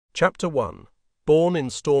Chapter 1. Born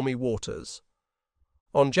in Stormy Waters.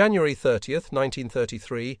 On January 30th,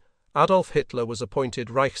 1933, Adolf Hitler was appointed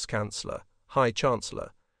Reichskanzler, High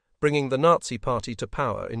Chancellor, bringing the Nazi Party to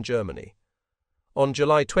power in Germany. On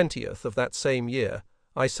July 20th of that same year,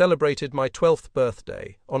 I celebrated my 12th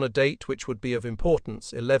birthday on a date which would be of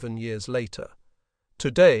importance 11 years later.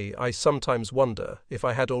 Today, I sometimes wonder if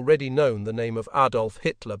I had already known the name of Adolf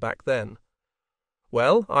Hitler back then.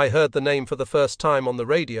 Well, I heard the name for the first time on the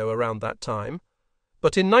radio around that time.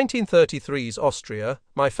 But in 1933's Austria,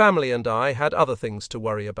 my family and I had other things to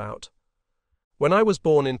worry about. When I was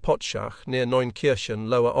born in Potschach, near Neunkirchen,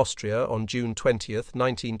 Lower Austria, on June 20th,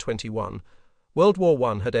 1921, World War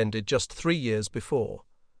I had ended just 3 years before.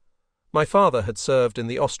 My father had served in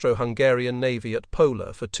the Austro-Hungarian Navy at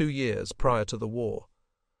Pola for 2 years prior to the war.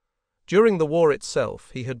 During the war itself,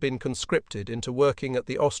 he had been conscripted into working at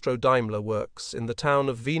the Austro-Daimler works in the town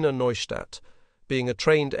of Wiener Neustadt, being a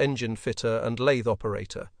trained engine fitter and lathe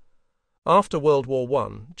operator. After World War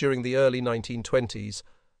I, during the early 1920s,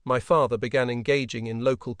 my father began engaging in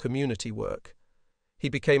local community work. He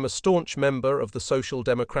became a staunch member of the Social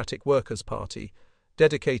Democratic Workers' Party,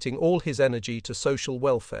 dedicating all his energy to social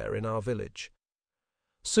welfare in our village.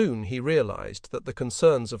 Soon he realized that the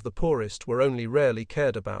concerns of the poorest were only rarely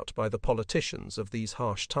cared about by the politicians of these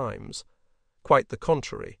harsh times. Quite the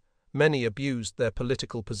contrary, many abused their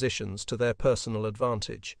political positions to their personal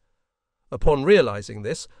advantage. Upon realizing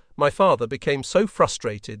this, my father became so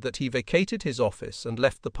frustrated that he vacated his office and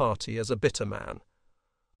left the party as a bitter man.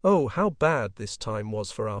 Oh, how bad this time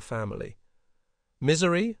was for our family.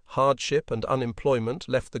 Misery, hardship, and unemployment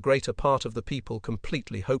left the greater part of the people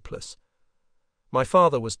completely hopeless. My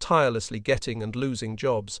father was tirelessly getting and losing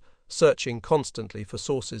jobs, searching constantly for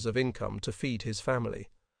sources of income to feed his family.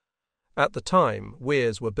 At the time,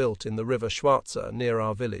 weirs were built in the River Schwarze near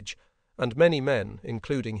our village, and many men,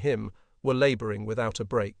 including him, were laboring without a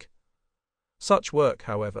break. Such work,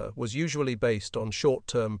 however, was usually based on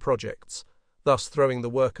short-term projects, thus throwing the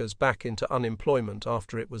workers back into unemployment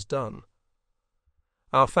after it was done.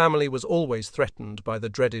 Our family was always threatened by the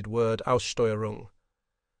dreaded word Aussteuerung.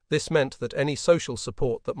 This meant that any social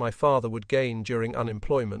support that my father would gain during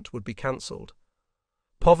unemployment would be cancelled.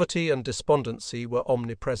 Poverty and despondency were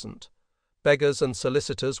omnipresent. Beggars and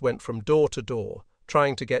solicitors went from door to door,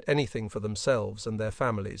 trying to get anything for themselves and their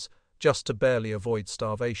families, just to barely avoid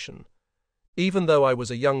starvation. Even though I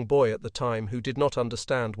was a young boy at the time who did not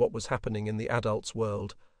understand what was happening in the adults'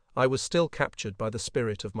 world, I was still captured by the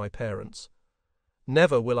spirit of my parents.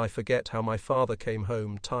 Never will I forget how my father came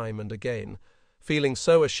home time and again, feeling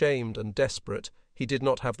so ashamed and desperate he did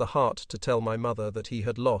not have the heart to tell my mother that he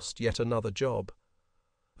had lost yet another job.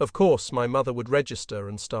 Of course, my mother would register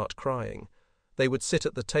and start crying. They would sit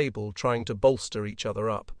at the table trying to bolster each other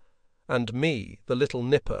up, and me, the little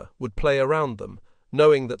nipper, would play around them,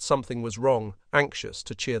 knowing that something was wrong, anxious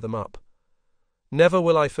to cheer them up. Never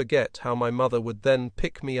will I forget how my mother would then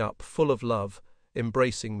pick me up full of love,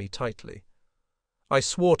 embracing me tightly. I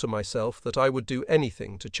swore to myself that I would do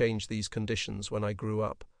anything to change these conditions when I grew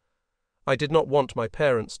up. I did not want my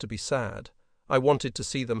parents to be sad. I wanted to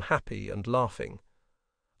see them happy and laughing.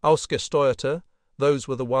 Ausgesteuerte, those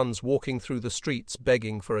were the ones walking through the streets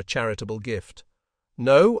begging for a charitable gift.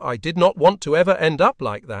 No, I did not want to ever end up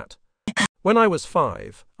like that. When I was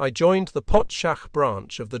 5, I joined the Potschach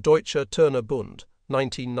branch of the Deutscher Turnerbund,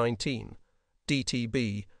 1919,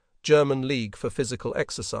 DTB, German League for Physical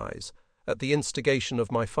Exercise, at the instigation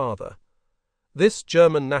of my father. This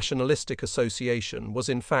German nationalistic association was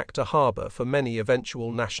in fact a harbour for many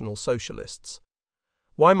eventual National Socialists.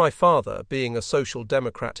 Why my father, being a social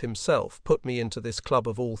democrat himself, put me into this club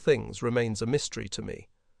of all things remains a mystery to me.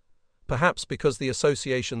 Perhaps because the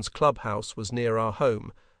association's clubhouse was near our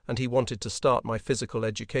home, and he wanted to start my physical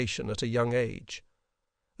education at a young age.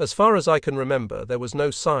 As far as I can remember, there was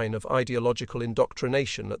no sign of ideological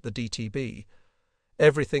indoctrination at the DTB.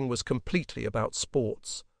 Everything was completely about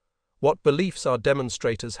sports. What beliefs our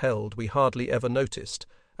demonstrators held we hardly ever noticed,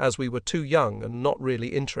 as we were too young and not really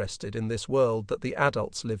interested in this world that the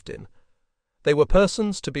adults lived in. They were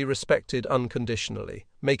persons to be respected unconditionally,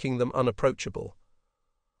 making them unapproachable.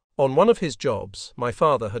 On one of his jobs, my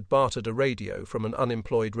father had bartered a radio from an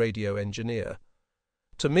unemployed radio engineer.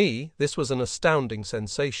 To me, this was an astounding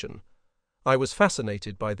sensation. I was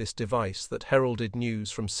fascinated by this device that heralded news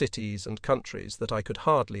from cities and countries that I could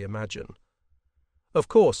hardly imagine. Of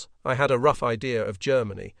course, I had a rough idea of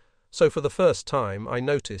Germany, so for the first time I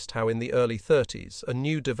noticed how in the early 30s a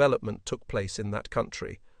new development took place in that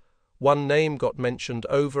country. One name got mentioned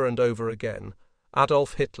over and over again,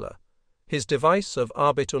 Adolf Hitler. His device of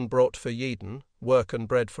Arbeit und Brot für jeden, work and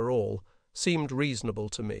bread for all, seemed reasonable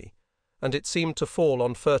to me, and it seemed to fall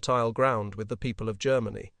on fertile ground with the people of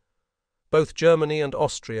Germany. Both Germany and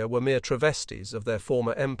Austria were mere travesties of their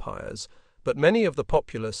former empires, but many of the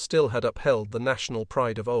populace still had upheld the national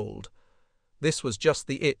pride of old. This was just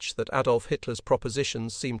the itch that Adolf Hitler's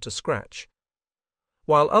propositions seemed to scratch.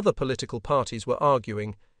 While other political parties were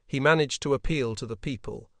arguing, he managed to appeal to the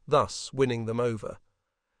people, thus winning them over.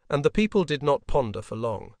 And the people did not ponder for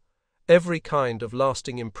long. Every kind of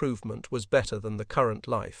lasting improvement was better than the current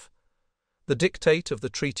life. The dictate of the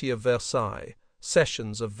Treaty of Versailles,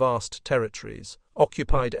 cessions of vast territories,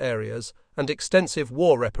 occupied areas, and extensive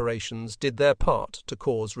war reparations did their part to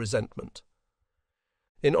cause resentment.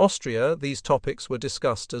 In Austria, these topics were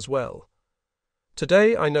discussed as well.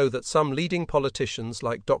 Today, I know that some leading politicians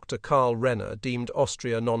like Dr. Karl Renner deemed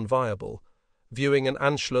Austria non-viable, viewing an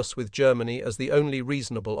Anschluss with Germany as the only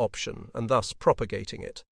reasonable option and thus propagating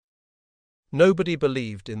it. Nobody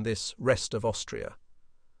believed in this rest of Austria.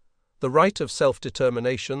 The right of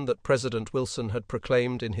self-determination that President Wilson had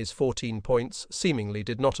proclaimed in his 14 points seemingly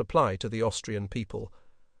did not apply to the Austrian people.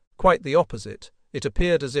 Quite the opposite, it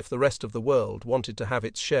appeared as if the rest of the world wanted to have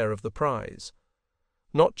its share of the prize.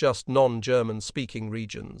 Not just non-German speaking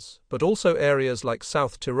regions, but also areas like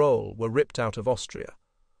South Tyrol were ripped out of Austria.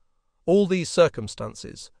 All these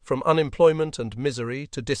circumstances, from unemployment and misery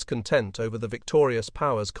to discontent over the victorious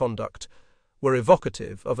power's conduct, were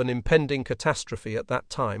evocative of an impending catastrophe at that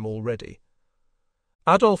time already.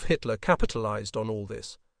 Adolf Hitler capitalized on all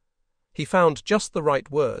this. He found just the right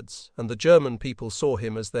words, and the German people saw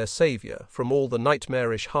him as their savior from all the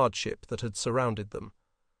nightmarish hardship that had surrounded them.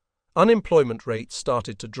 Unemployment rates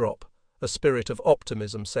started to drop, a spirit of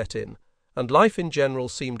optimism set in, and life in general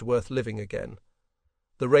seemed worth living again.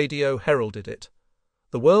 The radio heralded it.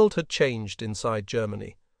 The world had changed inside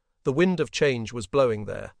Germany. The wind of change was blowing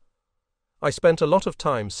there. I spent a lot of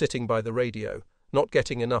time sitting by the radio, not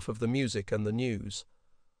getting enough of the music and the news.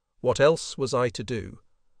 What else was I to do?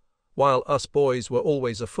 While us boys were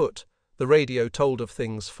always afoot, the radio told of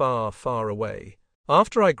things far, far away.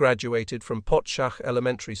 After I graduated from Potschach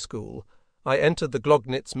Elementary School, I entered the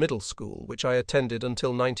Glognitz Middle School, which I attended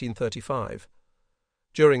until 1935.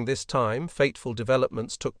 During this time, fateful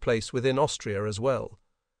developments took place within Austria as well.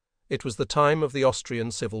 It was the time of the Austrian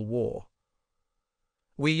Civil War.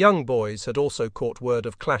 We young boys had also caught word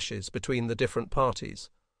of clashes between the different parties.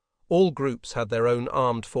 All groups had their own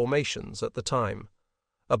armed formations at the time.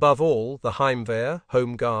 Above all, the Heimwehr,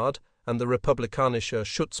 Home Guard, and the Republikanische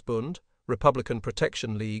Schutzbund, Republican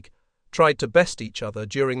Protection League, tried to best each other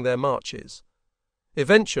during their marches.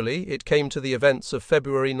 Eventually, it came to the events of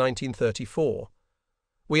February 1934.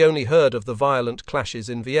 We only heard of the violent clashes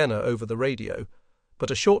in Vienna over the radio,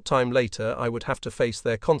 but a short time later I would have to face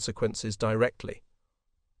their consequences directly.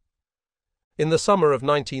 In the summer of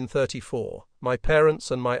 1934, my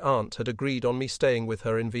parents and my aunt had agreed on me staying with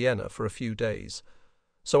her in Vienna for a few days,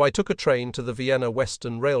 so I took a train to the Vienna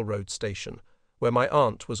Western Railroad station, where my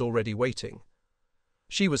aunt was already waiting.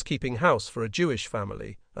 She was keeping house for a Jewish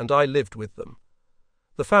family, and I lived with them.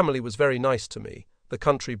 The family was very nice to me, the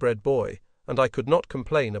country-bred boy, and I could not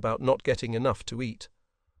complain about not getting enough to eat.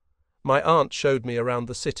 My aunt showed me around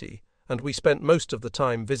the city, and we spent most of the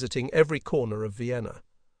time visiting every corner of Vienna.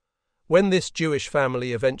 When this Jewish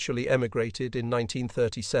family eventually emigrated in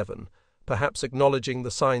 1937, perhaps acknowledging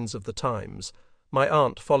the signs of the times, my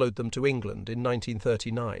aunt followed them to England in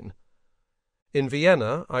 1939. In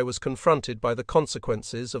Vienna, I was confronted by the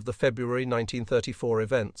consequences of the February 1934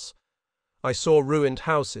 events. I saw ruined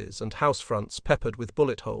houses and house fronts peppered with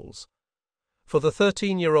bullet holes. For the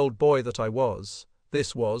 13-year-old boy that I was,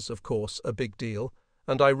 this was, of course, a big deal,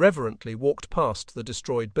 and I reverently walked past the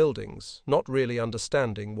destroyed buildings, not really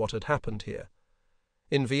understanding what had happened here.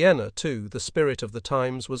 In Vienna, too, the spirit of the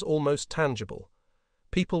times was almost tangible.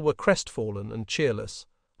 People were crestfallen and cheerless.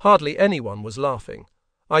 Hardly anyone was laughing.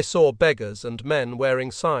 I saw beggars and men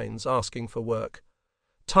wearing signs asking for work.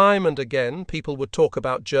 Time and again, people would talk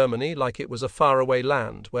about Germany like it was a faraway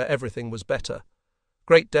land where everything was better.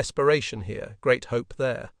 Great desperation here, great hope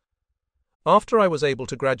there. After I was able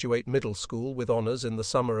to graduate middle school with honours in the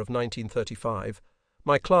summer of 1935,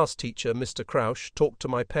 my class teacher, Mr. Krausch, talked to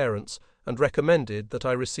my parents and recommended that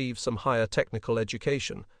I receive some higher technical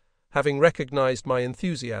education, having recognized my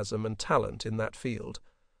enthusiasm and talent in that field.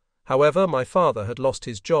 However, my father had lost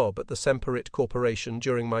his job at the Semperit Corporation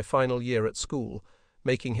during my final year at school,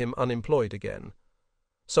 making him unemployed again.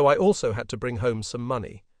 So I also had to bring home some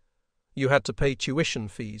money. You had to pay tuition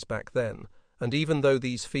fees back then, and even though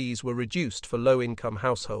these fees were reduced for low-income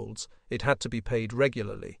households, it had to be paid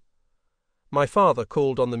regularly. My father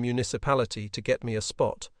called on the municipality to get me a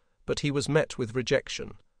spot, but he was met with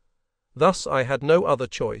rejection. Thus I had no other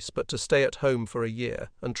choice but to stay at home for a year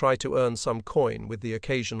and try to earn some coin with the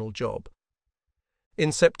occasional job.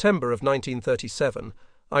 In September of 1937,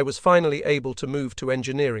 I was finally able to move to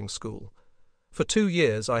engineering school. For 2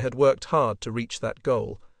 years I had worked hard to reach that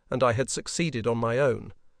goal, and I had succeeded on my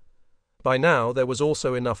own. By now there was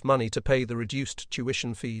also enough money to pay the reduced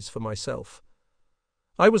tuition fees for myself.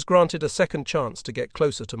 I was granted a second chance to get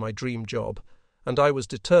closer to my dream job, and I was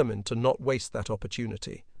determined to not waste that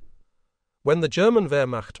opportunity. When the German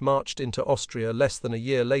Wehrmacht marched into Austria less than a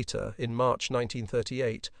year later, in March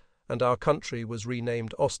 1938, and our country was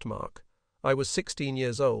renamed Ostmark, I was 16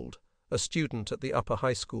 years old, a student at the upper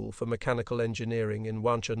high school for mechanical engineering in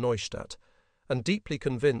Wannsee Neustadt, and deeply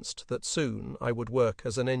convinced that soon I would work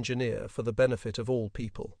as an engineer for the benefit of all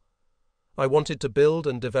people. I wanted to build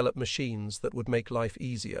and develop machines that would make life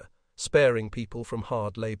easier, sparing people from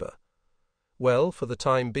hard labor. Well, for the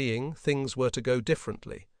time being, things were to go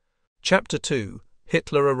differently. Chapter 2: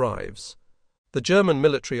 Hitler Arrives. The German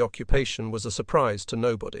military occupation was a surprise to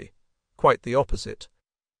nobody. Quite the opposite.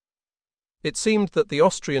 It seemed that the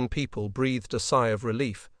Austrian people breathed a sigh of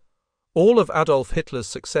relief. All of Adolf Hitler's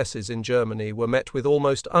successes in Germany were met with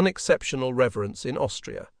almost unexceptional reverence in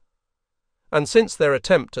Austria. And since their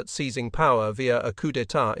attempt at seizing power via a coup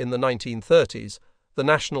d'état in the 1930s, the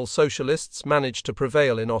National Socialists managed to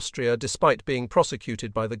prevail in Austria despite being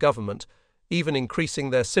prosecuted by the government, even increasing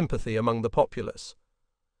their sympathy among the populace.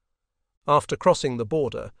 After crossing the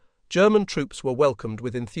border, German troops were welcomed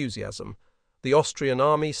with enthusiasm. The Austrian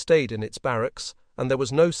army stayed in its barracks, and there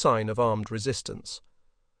was no sign of armed resistance.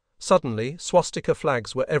 Suddenly, swastika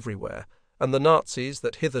flags were everywhere, and the Nazis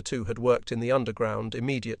that hitherto had worked in the underground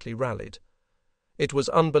immediately rallied. It was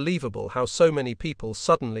unbelievable how so many people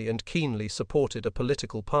suddenly and keenly supported a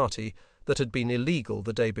political party that had been illegal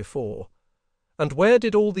the day before. And where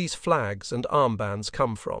did all these flags and armbands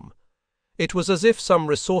come from? It was as if some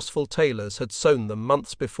resourceful tailors had sewn them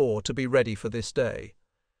months before to be ready for this day.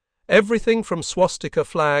 Everything from swastika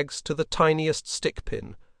flags to the tiniest stick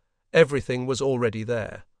pin, everything was already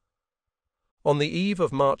there. On the eve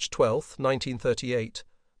of March 12, 1938,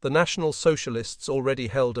 the National Socialists already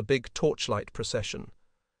held a big torchlight procession.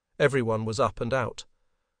 Everyone was up and out.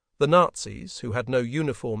 The Nazis, who had no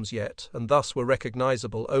uniforms yet and thus were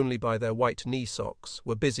recognizable only by their white knee socks,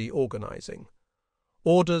 were busy organizing.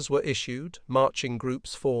 Orders were issued, marching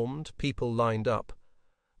groups formed, people lined up.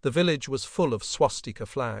 The village was full of swastika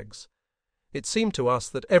flags. It seemed to us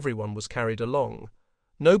that everyone was carried along.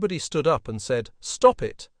 Nobody stood up and said, "Stop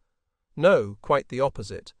it!" No, quite the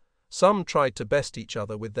opposite. Some tried to best each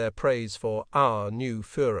other with their praise for our new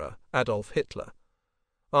Führer, Adolf Hitler.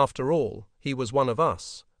 After all, he was one of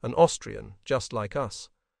us, an Austrian, just like us.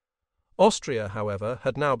 Austria, however,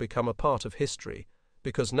 had now become a part of history,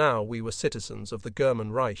 because now we were citizens of the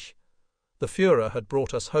German Reich. The Führer had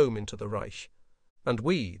brought us home into the Reich. And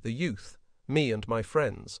we, the youth, me and my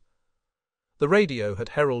friends. The radio had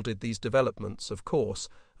heralded these developments, of course,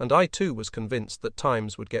 and I too was convinced that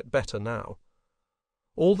times would get better now.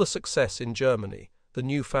 All the success in Germany, the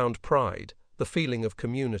newfound pride, the feeling of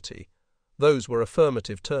community, those were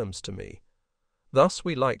affirmative terms to me. Thus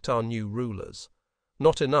we liked our new rulers.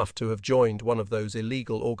 Not enough to have joined one of those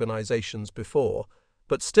illegal organizations before,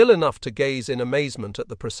 but still enough to gaze in amazement at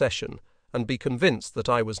the procession and be convinced that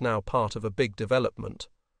I was now part of a big development.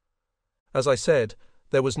 As I said,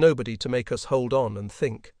 there was nobody to make us hold on and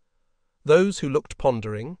think. Those who looked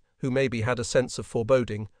pondering, who maybe had a sense of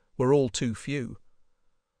foreboding, were all too few.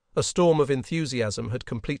 A storm of enthusiasm had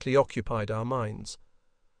completely occupied our minds.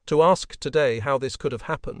 To ask today how this could have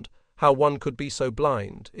happened, how one could be so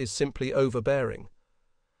blind, is simply overbearing.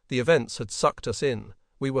 The events had sucked us in,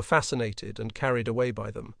 we were fascinated and carried away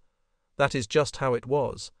by them. That is just how it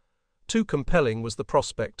was. Too compelling was the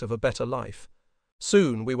prospect of a better life.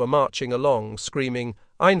 Soon we were marching along, screaming,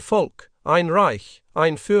 "Ein Volk, ein Reich,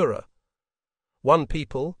 ein Führer." One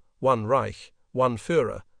people, one Reich, one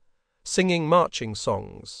Führer, singing marching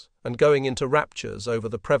songs and going into raptures over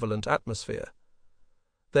the prevalent atmosphere.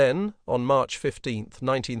 Then, on March 15,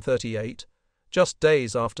 1938, just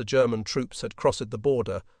days after German troops had crossed the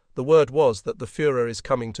border, the word was that the Führer is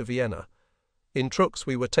coming to Vienna. In trucks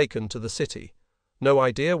we were taken to the city. No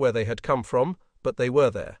idea where they had come from, but they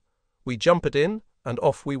were there. We jumped in, and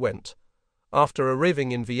off we went. After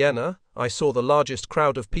arriving in Vienna, I saw the largest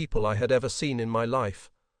crowd of people I had ever seen in my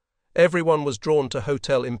life. Everyone was drawn to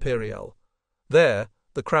Hotel Imperial. There,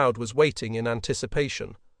 the crowd was waiting in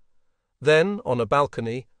anticipation. Then, on a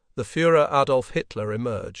balcony, the Führer Adolf Hitler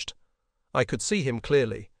emerged. I could see him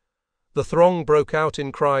clearly. The throng broke out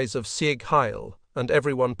in cries of "Sieg Heil," and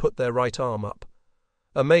everyone put their right arm up.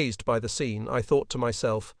 Amazed by the scene, I thought to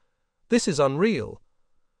myself, This is unreal.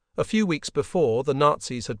 A few weeks before, the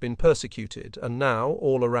Nazis had been persecuted, and now,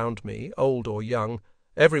 all around me, old or young,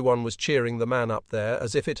 everyone was cheering the man up there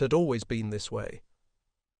as if it had always been this way.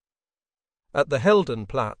 At the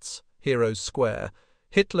Heldenplatz, Heroes Square,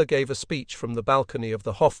 Hitler gave a speech from the balcony of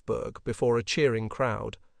the Hofburg before a cheering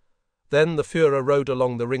crowd. Then the Führer rode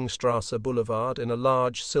along the Ringstrasse Boulevard in a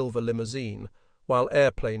large silver limousine, while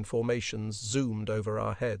airplane formations zoomed over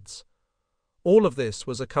our heads. All of this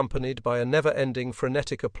was accompanied by a never-ending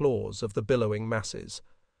frenetic applause of the billowing masses,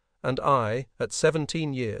 and I, at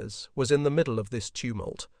 17 years, was in the middle of this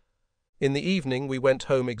tumult. In the evening we went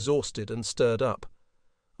home exhausted and stirred up.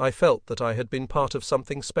 I felt that I had been part of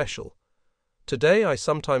something special. Today I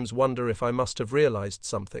sometimes wonder if I must have realized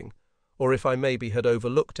something, or if I maybe had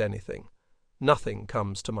overlooked anything. Nothing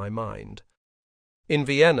comes to my mind. In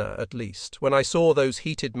Vienna, at least, when I saw those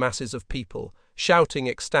heated masses of people, shouting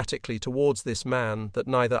ecstatically towards this man that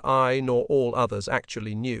neither I nor all others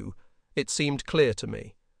actually knew, it seemed clear to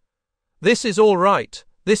me. This is all right.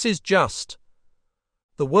 This is just.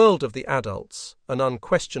 The world of the adults, an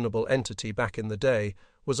unquestionable entity back in the day,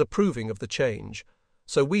 was approving of the change,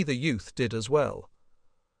 so we the youth did as well.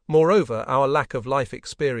 Moreover, our lack of life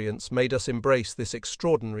experience made us embrace this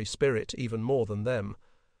extraordinary spirit even more than them.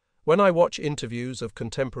 When I watch interviews of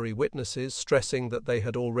contemporary witnesses stressing that they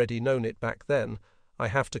had already known it back then, I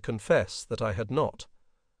have to confess that I had not.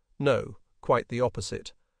 No, quite the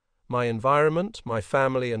opposite. My environment, my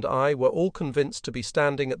family, and I were all convinced to be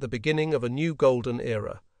standing at the beginning of a new golden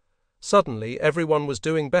era. Suddenly, everyone was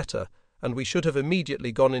doing better, and we should have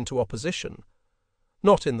immediately gone into opposition.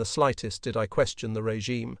 Not in the slightest did I question the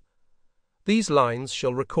regime. These lines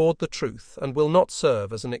shall record the truth and will not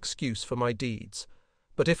serve as an excuse for my deeds.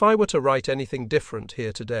 But if I were to write anything different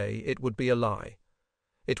here today, it would be a lie.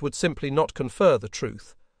 It would simply not confer the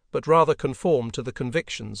truth, but rather conform to the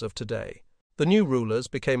convictions of today. The new rulers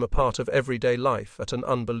became a part of everyday life at an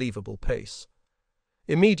unbelievable pace.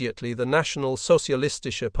 Immediately the National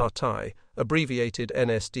Sozialistische Partei, abbreviated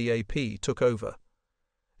NSDAP, took over.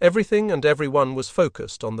 Everything and everyone was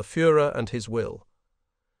focused on the Führer and his will.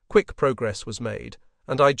 Quick progress was made,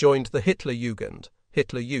 and I joined the Hitlerjugend,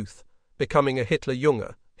 Hitler Youth, becoming a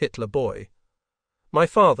Hitlerjunge, Hitler boy. My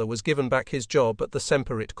father was given back his job at the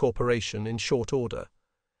Semperit Corporation in short order.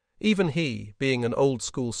 Even he, being an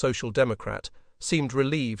old-school social democrat, seemed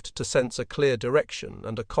relieved to sense a clear direction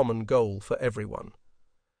and a common goal for everyone.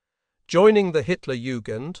 Joining the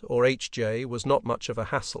Hitlerjugend, or HJ, was not much of a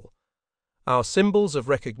hassle. Our symbols of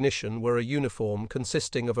recognition were a uniform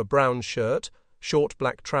consisting of a brown shirt, short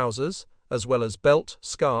black trousers, as well as belt,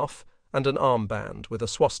 scarf, and an armband with a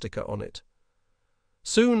swastika on it.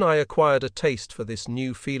 Soon I acquired a taste for this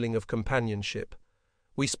new feeling of companionship.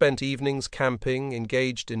 We spent evenings camping,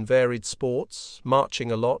 engaged in varied sports,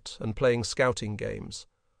 marching a lot, and playing scouting games.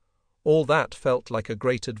 All that felt like a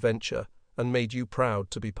great adventure and made you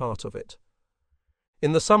proud to be part of it.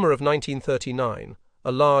 In the summer of 1939,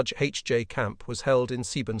 a large HJ camp was held in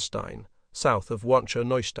Siebenstein, south of Wannsee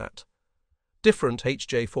Neustadt. Different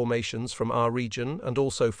HJ formations from our region and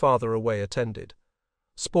also farther away attended.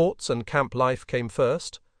 Sports and camp life came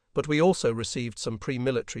first, but we also received some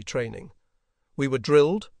pre-military training. We were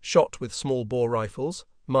drilled, shot with small-bore rifles,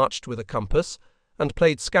 marched with a compass, and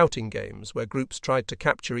played scouting games where groups tried to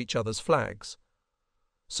capture each other's flags.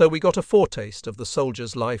 So we got a foretaste of the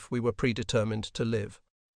soldier's life we were predetermined to live.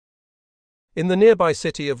 In the nearby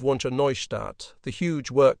city of Wannsee Neustadt, the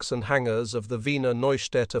huge works and hangars of the Wiener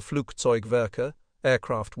Neustädter Flugzeugwerke,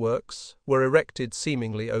 aircraft works, were erected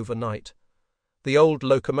seemingly overnight. The old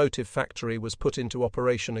locomotive factory was put into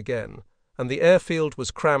operation again, and the airfield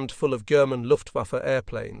was crammed full of German Luftwaffe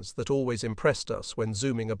airplanes that always impressed us when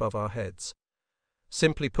zooming above our heads.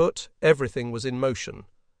 Simply put, everything was in motion.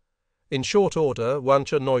 In short order,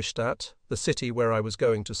 Wannsee Neustadt, the city where I was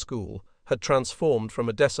going to school, had transformed from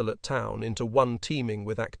a desolate town into one teeming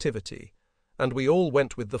with activity, and we all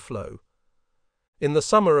went with the flow. In the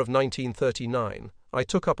summer of 1939, I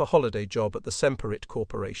took up a holiday job at the Semperit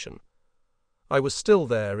Corporation. I was still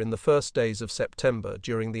there in the first days of September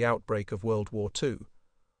during the outbreak of World War II.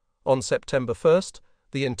 On September 1st,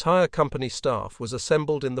 the entire company staff was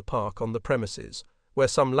assembled in the park on the premises, where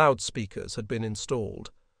some loudspeakers had been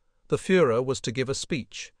installed. The Führer was to give a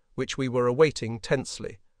speech, which we were awaiting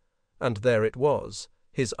tensely. And there it was,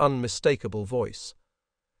 his unmistakable voice,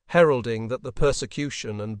 heralding that the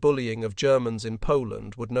persecution and bullying of Germans in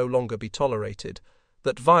Poland would no longer be tolerated,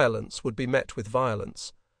 that violence would be met with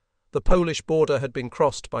violence. The Polish border had been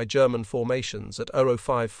crossed by German formations at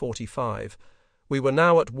 05:45. We were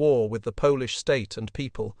now at war with the Polish state and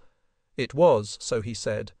people. It was, so he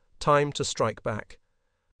said, time to strike back.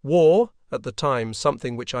 War, at the time,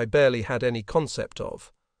 something which I barely had any concept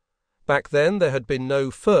of. Back then there had been no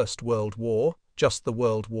First World War, just the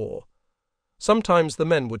World War. Sometimes the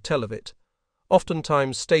men would tell of it,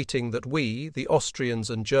 oftentimes stating that we, the Austrians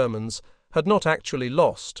and Germans, had not actually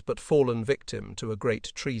lost but fallen victim to a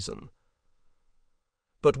great treason.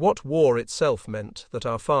 But what war itself meant that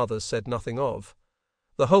our fathers said nothing of.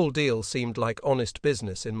 The whole deal seemed like honest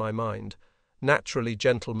business in my mind, naturally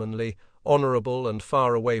gentlemanly, honourable and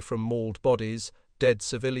far away from mauled bodies, dead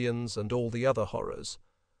civilians and all the other horrors.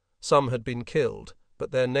 Some had been killed,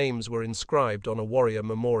 but their names were inscribed on a warrior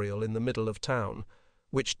memorial in the middle of town,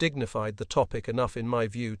 which dignified the topic enough in my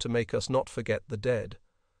view to make us not forget the dead.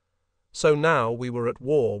 So now we were at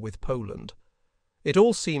war with Poland. It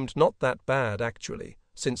all seemed not that bad actually,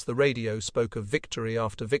 since the radio spoke of victory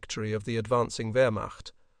after victory of the advancing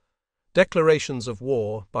Wehrmacht. Declarations of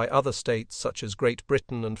war by other states such as Great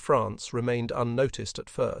Britain and France remained unnoticed at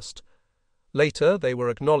first. Later they were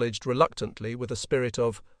acknowledged reluctantly with a spirit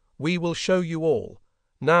of, "We will show you all.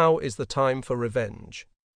 Now is the time for revenge."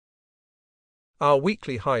 Our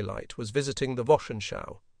weekly highlight was visiting the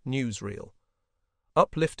Wochenschau, newsreel.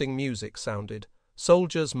 Uplifting music sounded,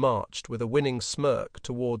 soldiers marched with a winning smirk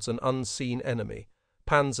towards an unseen enemy,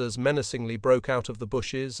 panzers menacingly broke out of the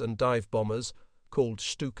bushes and dive bombers, called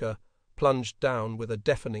Stuka, plunged down with a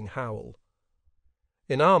deafening howl.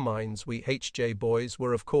 In our minds we HJ boys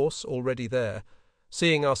were of course already there,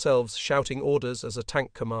 seeing ourselves shouting orders as a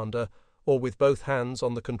tank commander or with both hands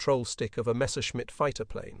on the control stick of a Messerschmitt fighter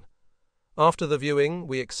plane. After the viewing,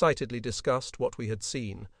 we excitedly discussed what we had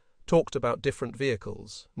seen, talked about different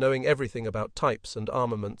vehicles, knowing everything about types and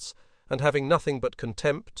armaments, and having nothing but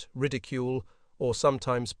contempt, ridicule, or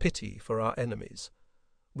sometimes pity for our enemies.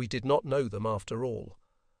 We did not know them after all.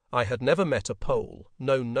 I had never met a Pole,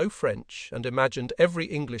 known no French, and imagined every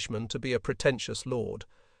Englishman to be a pretentious lord.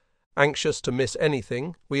 Anxious to miss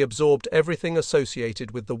anything, we absorbed everything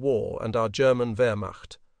associated with the war and our German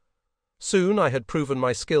Wehrmacht. Soon I had proven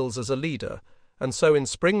my skills as a leader, and so in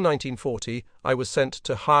spring 1940 I was sent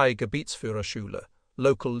to High Gebietsführerschule,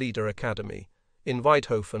 local leader academy, in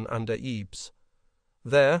Weidhofen an der Eibs.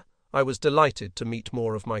 There I was delighted to meet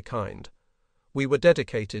more of my kind. We were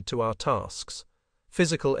dedicated to our tasks.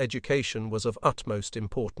 Physical education was of utmost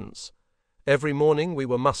importance. Every morning we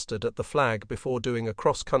were mustered at the flag before doing a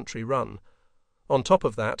cross-country run. On top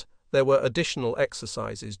of that, there were additional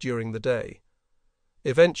exercises during the day.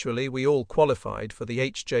 Eventually we all qualified for the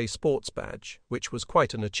HJ Sports Badge, which was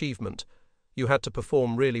quite an achievement. You had to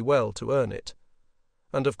perform really well to earn it.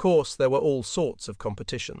 And of course there were all sorts of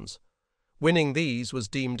competitions. Winning these was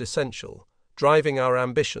deemed essential, driving our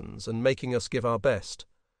ambitions and making us give our best.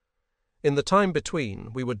 In the time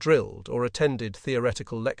between, we were drilled or attended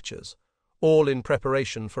theoretical lectures, all in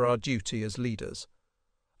preparation for our duty as leaders.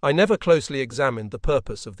 I never closely examined the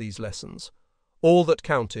purpose of these lessons. All that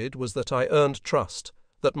counted was that I earned trust,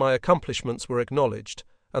 that my accomplishments were acknowledged,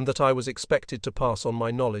 and that I was expected to pass on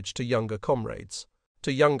my knowledge to younger comrades.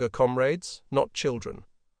 To younger comrades, not children.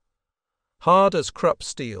 Hard as Krupp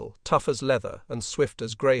steel, tough as leather, and swift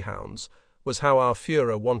as greyhounds was how our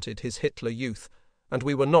Führer wanted his Hitler youth, and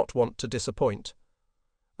we were not wont to disappoint.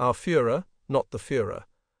 Our Führer, not the Führer.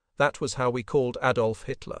 That was how we called Adolf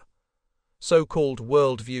Hitler. So-called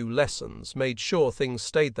worldview lessons made sure things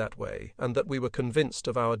stayed that way and that we were convinced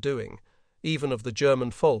of our doing, even of the German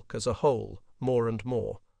folk as a whole, more and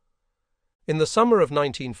more. In the summer of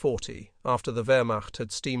 1940, after the Wehrmacht had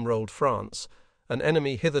steamrolled France, an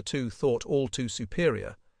enemy hitherto thought all too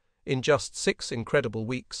superior, in just 6 incredible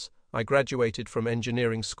weeks, I graduated from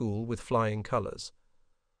engineering school with flying colours.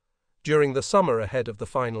 During the summer ahead of the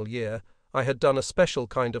final year, I had done a special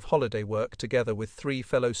kind of holiday work together with 3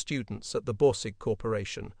 fellow students at the Borsig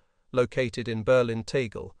Corporation, located in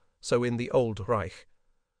Berlin-Tegel, so in the Old Reich.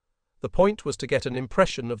 The point was to get an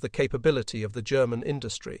impression of the capability of the German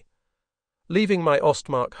industry. Leaving my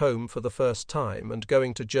Ostmark home for the first time and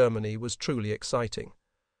going to Germany was truly exciting.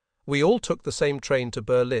 We all took the same train to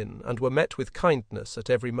Berlin and were met with kindness at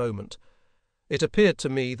every moment. It appeared to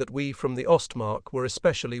me that we from the Ostmark were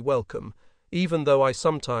especially welcome, even though I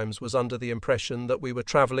sometimes was under the impression that we were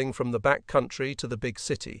travelling from the back country to the big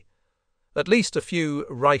city. At least a few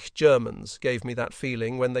Reich Germans gave me that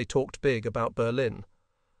feeling when they talked big about Berlin.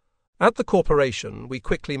 At the corporation we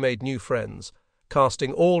quickly made new friends,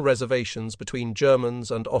 casting all reservations between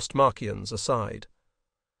Germans and Ostmarkians aside.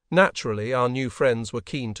 Naturally, our new friends were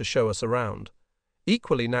keen to show us around.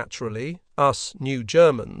 Equally naturally, us new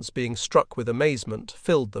Germans, being struck with amazement,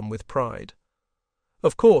 filled them with pride.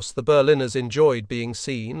 Of course, the Berliners enjoyed being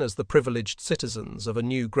seen as the privileged citizens of a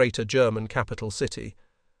new Greater German capital city.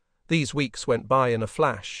 These weeks went by in a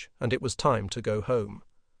flash, and it was time to go home.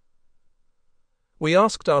 We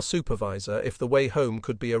asked our supervisor if the way home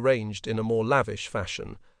could be arranged in a more lavish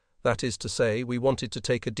fashion. That is to say, we wanted to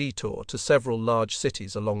take a detour to several large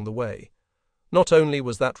cities along the way. Not only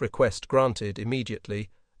was that request granted immediately,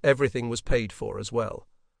 everything was paid for as well.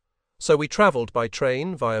 So we travelled by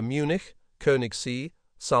train via Munich, Königssee,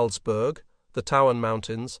 Salzburg, the Tauern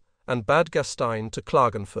Mountains, and Bad Gastein to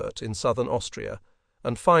Klagenfurt in southern Austria,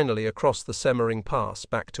 and finally across the Semmering Pass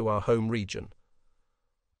back to our home region.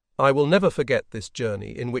 I will never forget this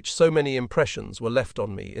journey in which so many impressions were left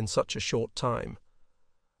on me in such a short time.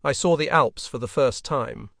 I saw the Alps for the first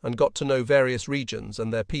time and got to know various regions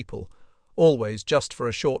and their people, always just for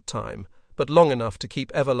a short time, but long enough to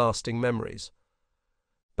keep everlasting memories.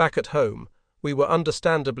 Back at home, we were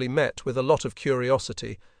understandably met with a lot of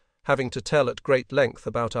curiosity, having to tell at great length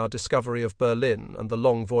about our discovery of Berlin and the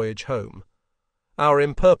long voyage home. Our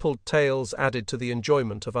empurpled tales added to the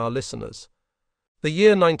enjoyment of our listeners. The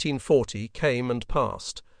year 1940 came and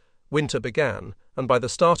passed. Winter began, and by the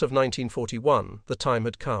start of 1941 the time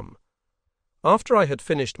had come. After I had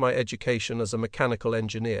finished my education as a mechanical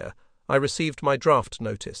engineer, I received my draft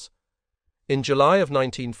notice. In July of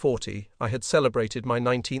 1940 I had celebrated my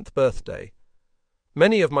 19th birthday.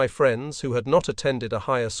 Many of my friends who had not attended a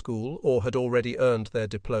higher school or had already earned their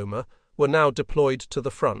diploma were now deployed to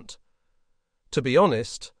the front. To be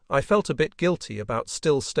honest, I felt a bit guilty about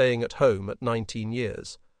still staying at home at 19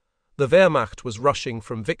 years. The Wehrmacht was rushing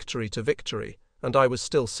from victory to victory, and I was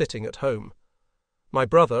still sitting at home. My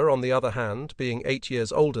brother, on the other hand, being 8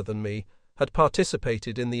 years older than me, had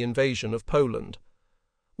participated in the invasion of Poland.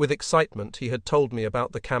 With excitement he had told me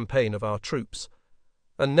about the campaign of our troops,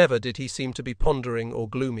 and never did he seem to be pondering or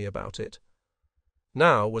gloomy about it.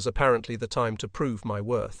 Now was apparently the time to prove my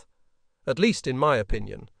worth, at least in my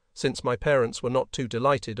opinion, since my parents were not too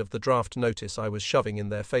delighted of the draft notice I was shoving in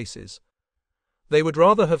their faces. They would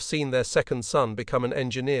rather have seen their second son become an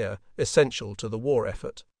engineer essential to the war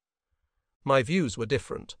effort. My views were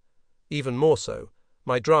different. Even more so,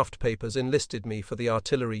 my draft papers enlisted me for the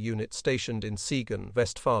artillery unit stationed in Siegen,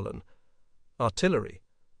 Westphalen. Artillery?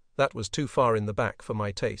 That was too far in the back for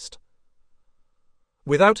my taste.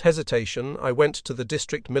 Without hesitation, I went to the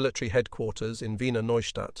district military headquarters in Wiener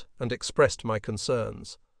Neustadt and expressed my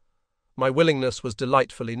concerns. My willingness was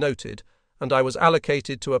delightfully noted, and I was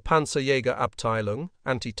allocated to a Panzerjägerabteilung,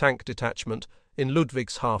 anti-tank detachment, in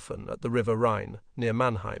Ludwigshafen at the River Rhine, near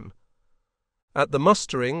Mannheim. At the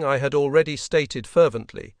mustering I had already stated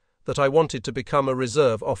fervently that I wanted to become a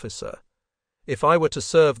reserve officer. If I were to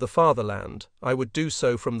serve the fatherland, I would do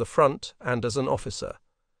so from the front and as an officer.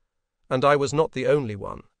 And I was not the only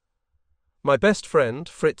one. My best friend,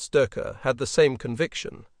 Fritz Döcker, had the same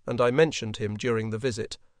conviction, and I mentioned him during the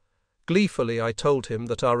visit. Gleefully I told him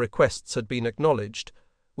that our requests had been acknowledged.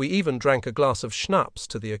 We even drank a glass of schnapps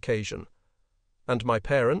to the occasion. And my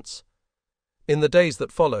parents? In the days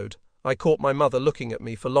that followed, I caught my mother looking at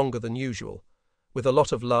me for longer than usual, with a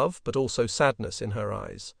lot of love but also sadness in her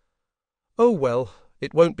eyes. Oh well,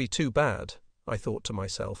 it won't be too bad, I thought to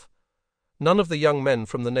myself. None of the young men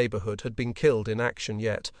from the neighbourhood had been killed in action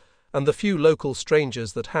yet, and the few local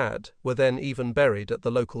strangers that had were then even buried at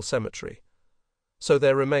the local cemetery. So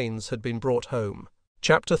their remains had been brought home.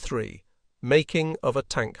 Chapter 3. Making of a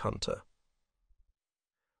Tank Hunter.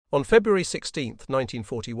 On February 16,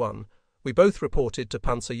 1941, we both reported to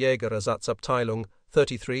Panzerjägerersatzabteilung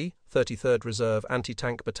 33, 33rd Reserve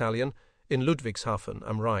Anti-Tank Battalion in Ludwigshafen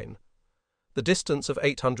am Rhein. The distance of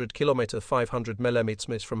 800 km 500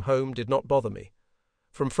 mm from home did not bother me.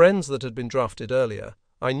 From friends that had been drafted earlier,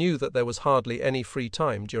 I knew that there was hardly any free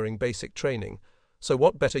time during basic training, so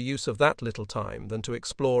what better use of that little time than to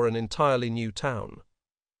explore an entirely new town?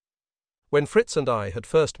 When Fritz and I had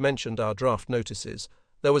first mentioned our draft notices,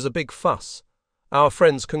 there was a big fuss. Our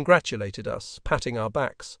friends congratulated us, patting our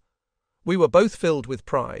backs. We were both filled with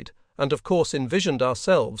pride, and of course envisioned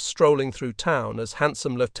ourselves strolling through town as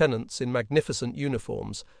handsome lieutenants in magnificent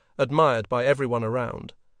uniforms, admired by everyone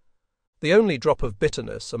around. The only drop of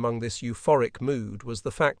bitterness among this euphoric mood was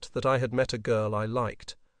the fact that I had met a girl I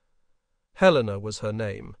liked. Helena was her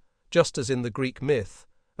name, just as in the Greek myth,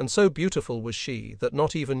 and so beautiful was she that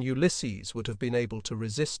not even Ulysses would have been able to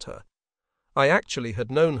resist her. I actually had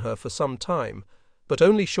known her for some time, but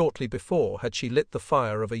only shortly before had she lit the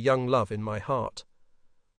fire of a young love in my heart.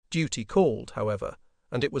 Duty called, however,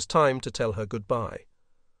 and it was time to tell her goodbye.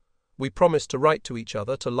 We promised to write to each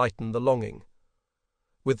other to lighten the longing.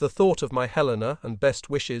 With the thought of my Helena and best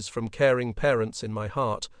wishes from caring parents in my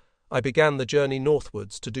heart, I began the journey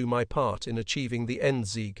northwards to do my part in achieving the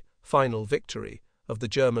Endsieg, final victory, of the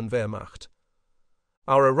German Wehrmacht.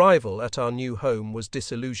 Our arrival at our new home was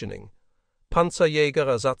disillusioning.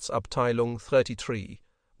 Panzerjägerersatzabteilung 33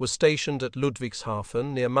 was stationed at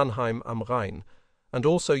Ludwigshafen near Mannheim am Rhein, and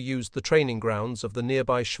also used the training grounds of the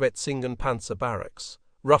nearby Schwetzingen Panzer Barracks,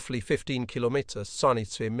 roughly 15 kilometers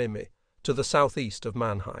to the southeast of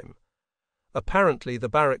Mannheim. Apparently the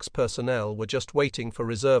barracks personnel were just waiting for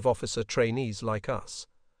reserve officer trainees like us.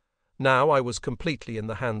 Now I was completely in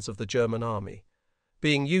the hands of the German army.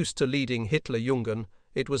 Being used to leading Hitlerjungen,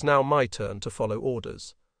 it was now my turn to follow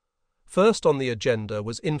orders. First on the agenda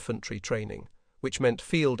was infantry training, which meant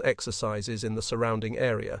field exercises in the surrounding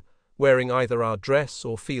area, wearing either our dress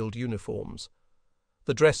or field uniforms.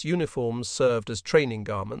 The dress uniforms served as training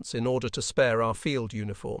garments in order to spare our field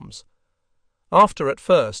uniforms. After at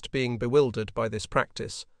first being bewildered by this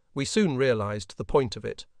practice, we soon realized the point of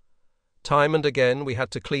it. Time and again we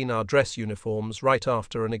had to clean our dress uniforms right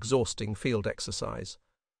after an exhausting field exercise.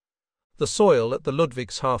 The soil at the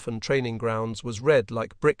Ludwigshafen training grounds was red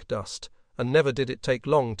like brick dust, and never did it take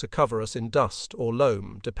long to cover us in dust or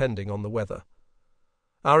loam, depending on the weather.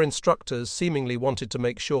 Our instructors seemingly wanted to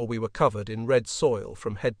make sure we were covered in red soil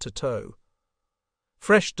from head to toe.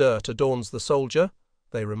 "Fresh dirt adorns the soldier,"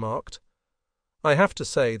 they remarked. I have to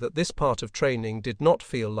say that this part of training did not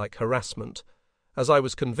feel like harassment, as I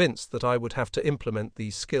was convinced that I would have to implement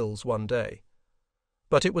these skills one day.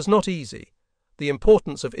 But it was not easy. The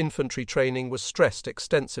importance of infantry training was stressed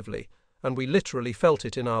extensively, and we literally felt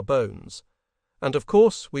it in our bones. And of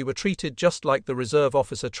course, we were treated just like the reserve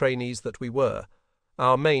officer trainees that we were.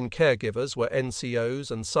 Our main caregivers were NCOs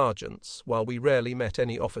and sergeants, while we rarely met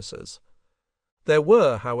any officers. There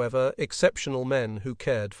were, however, exceptional men who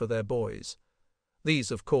cared for their boys. These,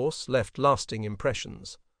 of course, left lasting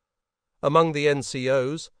impressions. Among the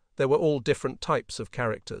NCOs, there were all different types of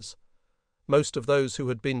characters. Most of those who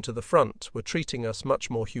had been to the front were treating us much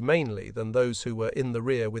more humanely than those who were in the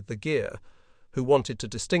rear with the gear, who wanted to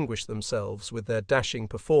distinguish themselves with their dashing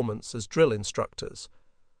performance as drill instructors.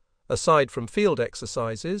 Aside from field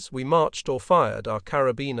exercises, we marched or fired our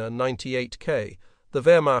Karabiner 98K, the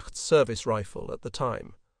Wehrmacht's service rifle at the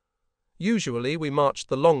time. Usually we marched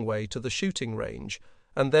the long way to the shooting range,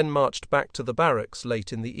 and then marched back to the barracks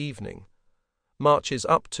late in the evening. Marches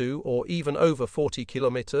up to or even over 40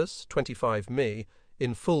 kilometers, 25 mi,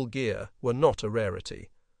 in full gear were not a rarity.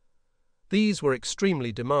 These were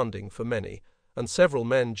extremely demanding for many, and several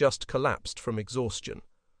men just collapsed from exhaustion.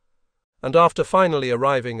 And after finally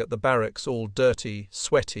arriving at the barracks all dirty,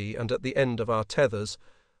 sweaty, and at the end of our tethers,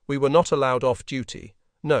 we were not allowed off duty.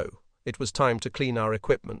 No, it was time to clean our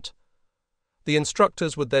equipment. The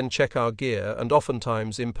instructors would then check our gear and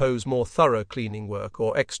oftentimes impose more thorough cleaning work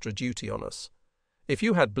or extra duty on us. If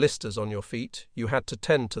you had blisters on your feet, you had to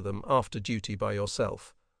tend to them after duty by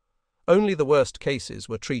yourself. Only the worst cases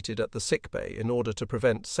were treated at the sickbay in order to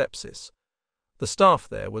prevent sepsis. The staff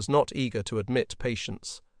there was not eager to admit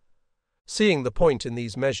patients. Seeing the point in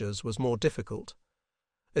these measures was more difficult,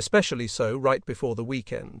 especially so right before the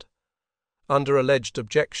weekend. Under alleged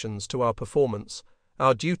objections to our performance,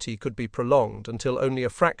 our duty could be prolonged until only a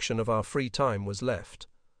fraction of our free time was left.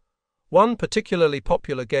 One particularly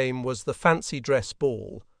popular game was the fancy dress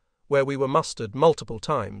ball, where we were mustered multiple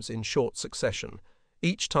times in short succession,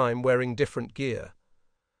 each time wearing different gear.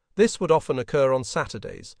 This would often occur on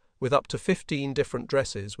Saturdays, with up to 15 different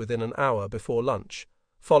dresses within an hour before lunch,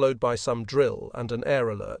 followed by some drill and an air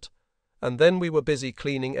alert, and then we were busy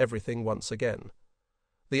cleaning everything once again.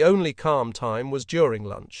 The only calm time was during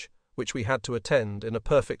lunch, which we had to attend in a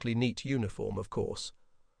perfectly neat uniform, of course.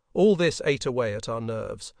 All this ate away at our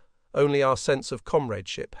nerves. Only our sense of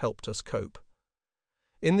comradeship helped us cope.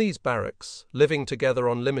 In these barracks, living together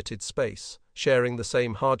on limited space, sharing the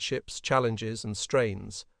same hardships, challenges, and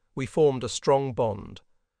strains, we formed a strong bond.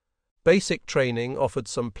 Basic training offered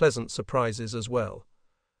some pleasant surprises as well.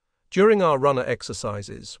 During our runner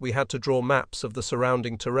exercises, we had to draw maps of the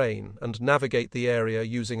surrounding terrain and navigate the area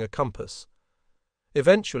using a compass.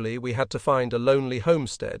 Eventually, we had to find a lonely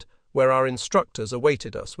homestead where our instructors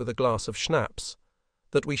awaited us with a glass of schnapps,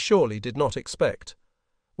 that we surely did not expect.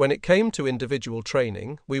 When it came to individual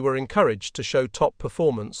training, we were encouraged to show top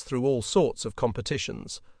performance through all sorts of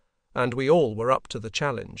competitions, and we all were up to the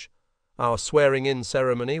challenge. Our swearing-in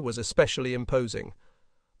ceremony was especially imposing.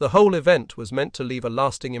 The whole event was meant to leave a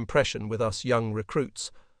lasting impression with us young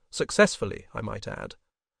recruits, successfully, I might add.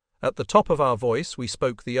 At the top of our voice we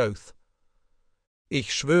spoke the oath.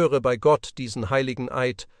 Ich schwöre bei Gott diesen heiligen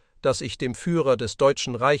Eid, dass ich dem Führer des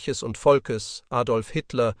Deutschen Reiches und Volkes, Adolf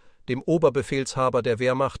Hitler, dem Oberbefehlshaber der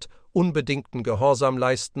Wehrmacht, unbedingten Gehorsam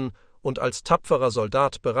leisten und als tapferer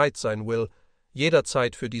Soldat bereit sein will,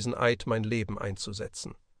 jederzeit für diesen Eid mein Leben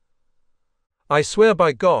einzusetzen. I swear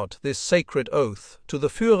by God this sacred oath to the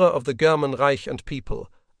Führer of the German Reich and people,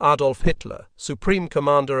 Adolf Hitler, Supreme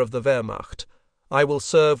Commander of the Wehrmacht, I will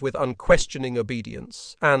serve with unquestioning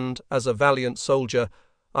obedience, and, as a valiant soldier,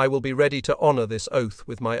 I will be ready to honor this oath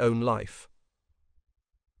with my own life.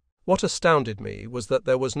 What astounded me was that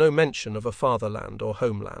there was no mention of a fatherland or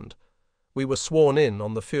homeland. We were sworn in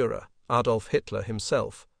on the Führer, Adolf Hitler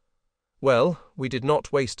himself. Well, we did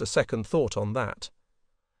not waste a second thought on that.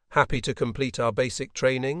 Happy to complete our basic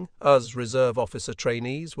training, us reserve officer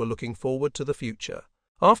trainees were looking forward to the future.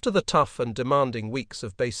 After the tough and demanding weeks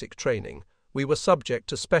of basic training, we were subject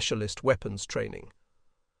to specialist weapons training.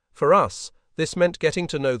 For us, this meant getting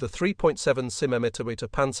to know the 3.7 cm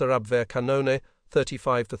Panzerabwehrkanone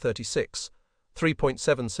 35-36,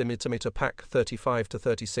 3.7 cm Pak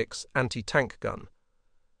 35-36 anti-tank gun.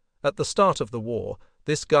 At the start of the war,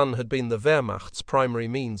 this gun had been the Wehrmacht's primary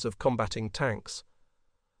means of combating tanks.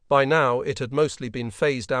 By now, it had mostly been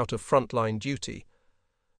phased out of frontline duty.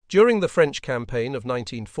 During the French campaign of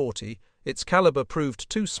 1940, its caliber proved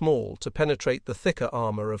too small to penetrate the thicker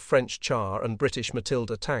armor of French Char and British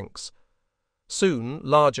Matilda tanks. Soon,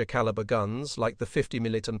 larger caliber guns like the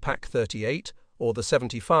 50mm Pak 38 or the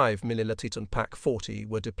 75mm Pak 40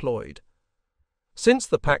 were deployed. Since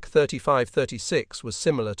the Pak 35-36 was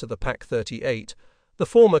similar to the Pak 38, the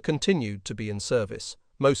former continued to be in service,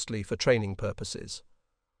 mostly for training purposes.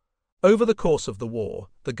 Over the course of the war,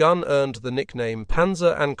 the gun earned the nickname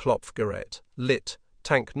Panzer-Anklopfgerät, lit,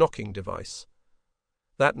 tank knocking device.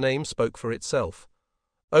 That name spoke for itself.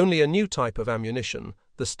 Only a new type of ammunition,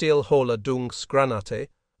 the Stielholer-Dunks-Granate,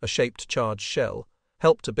 a shaped charged shell,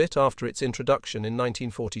 helped a bit after its introduction in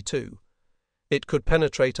 1942. It could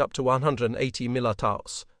penetrate up to 180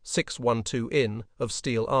 millitaus, 612 in, of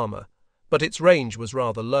steel armor, but its range was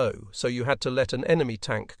rather low, so you had to let an enemy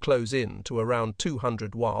tank close in to around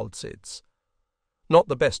 200 Waldsids. Not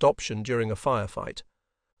the best option during a firefight.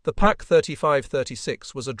 The Pak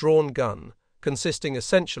 35-36 was a drawn gun, consisting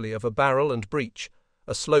essentially of a barrel and breech,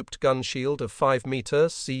 a sloped gun shield of 5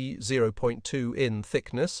 meters c 0.2 in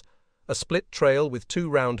thickness, a split trail with 2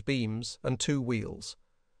 round beams and 2 wheels.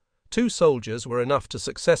 2 soldiers were enough to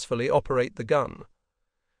successfully operate the gun.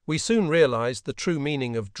 We soon realized the true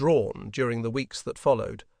meaning of drawn during the weeks that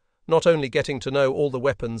followed, not only getting to know all the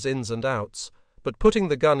weapons' ins and outs, but putting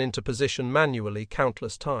the gun into position manually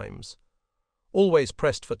countless times. Always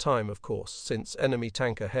pressed for time, of course, since enemy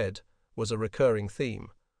tank ahead was a recurring theme.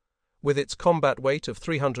 With its combat weight of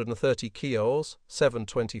 330 kilos,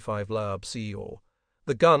 725 lb/cor,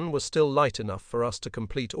 the gun was still light enough for us to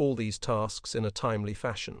complete all these tasks in a timely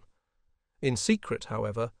fashion. In secret,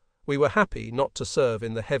 however, we were happy not to serve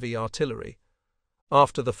in the heavy artillery.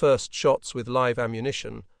 After the first shots with live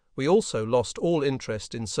ammunition, we also lost all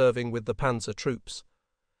interest in serving with the panzer troops.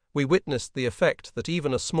 We witnessed the effect that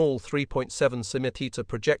even a small 3.7 cm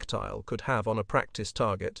projectile could have on a practice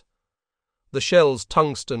target. The shell's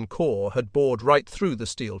tungsten core had bored right through the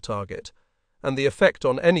steel target, and the effect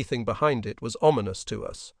on anything behind it was ominous to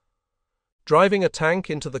us. Driving a tank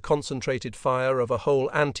into the concentrated fire of a whole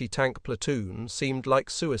anti-tank platoon seemed like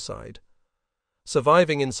suicide.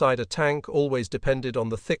 Surviving inside a tank always depended on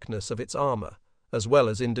the thickness of its armor, as well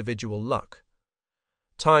as individual luck.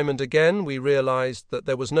 Time and again we realized that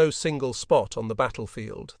there was no single spot on the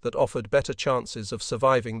battlefield that offered better chances of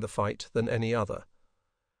surviving the fight than any other.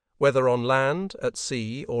 Whether on land, at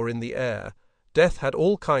sea, or in the air, death had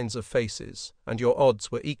all kinds of faces, and your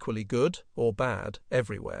odds were equally good or bad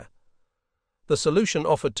everywhere. The solution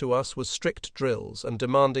offered to us was strict drills and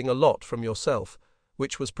demanding a lot from yourself,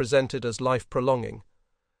 which was presented as life-prolonging.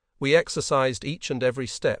 We exercised each and every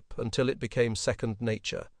step until it became second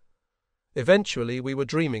nature. Eventually we were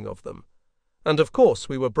dreaming of them. And of course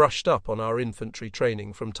we were brushed up on our infantry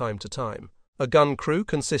training from time to time. A gun crew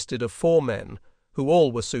consisted of 4 men, who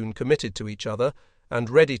all were soon committed to each other and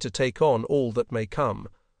ready to take on all that may come,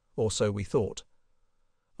 or so we thought.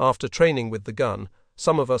 After training with the gun,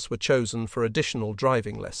 some of us were chosen for additional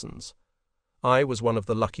driving lessons. I was one of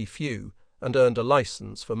the lucky few, and earned a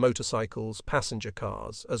license for motorcycles, passenger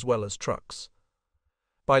cars, as well as trucks.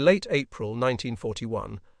 By late April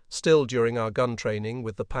 1941, still during our gun training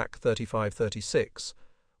with the Pak 35-36,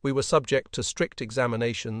 we were subject to strict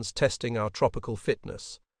examinations testing our tropical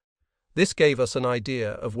fitness. This gave us an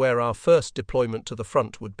idea of where our first deployment to the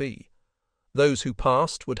front would be. Those who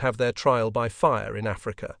passed would have their trial by fire in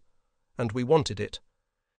Africa, and we wanted it.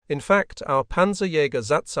 In fact, our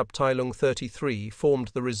Panzerjäger-Satzabteilung 33 formed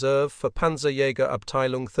the reserve for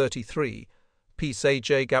Panzerjägerabteilung 33,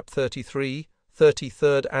 PSAJ-GAP 33,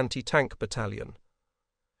 33rd Anti-Tank Battalion.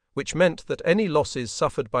 which meant that any losses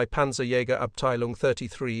suffered by Panzerjägerabteilung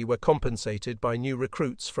 33 were compensated by new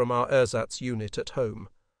recruits from our Ersatz unit at home.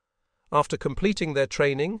 After completing their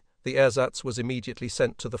training, the Ersatz was immediately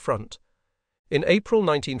sent to the front. In April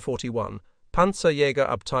 1941,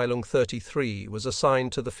 Panzerjägerabteilung 33 was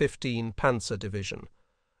assigned to the 15 Panzer Division,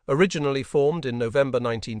 originally formed in November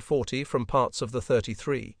 1940 from parts of the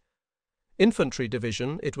 33. Infantry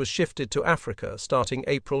Division, it was shifted to Africa starting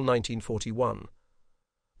April 1941.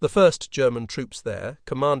 The first German troops there,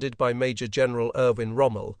 commanded by Major General Erwin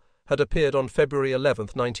Rommel, had appeared on February 11,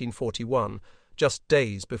 1941, just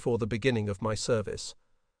days before the beginning of my service.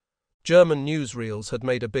 German newsreels had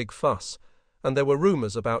made a big fuss, and there were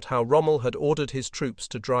rumours about how Rommel had ordered his troops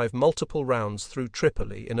to drive multiple rounds through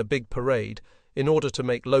Tripoli in a big parade in order to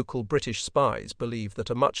make local British spies believe that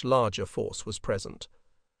a much larger force was present.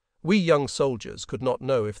 We young soldiers could not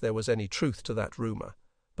know if there was any truth to that rumour,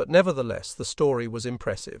 but nevertheless the story was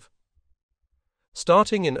impressive.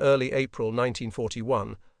 Starting in early April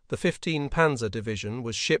 1941, the 15 Panzer Division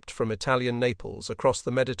was shipped from Italian Naples across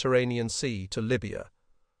the Mediterranean Sea to Libya.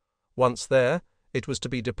 Once there, it was to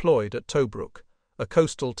be deployed at Tobruk, a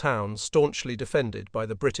coastal town staunchly defended by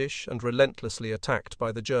the British and relentlessly attacked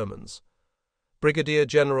by the Germans. Brigadier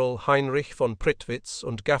General Heinrich von Prittwitz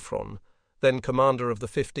und Gaffron, then commander of the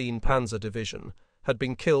 15 Panzer Division, had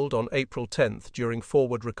been killed on April 10 during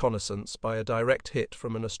forward reconnaissance by a direct hit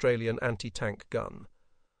from an Australian anti-tank gun.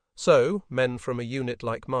 So, men from a unit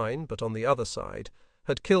like mine, but on the other side,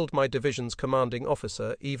 had killed my division's commanding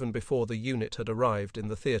officer even before the unit had arrived in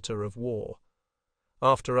the theatre of war.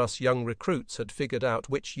 After us young recruits had figured out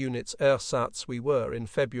which unit's ersatz we were in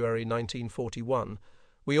February 1941,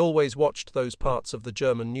 we always watched those parts of the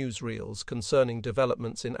German newsreels concerning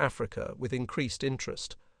developments in Africa with increased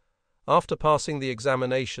interest. After passing the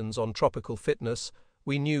examinations on tropical fitness,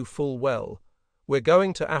 we knew full well, we're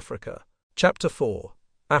going to Africa. Chapter 4,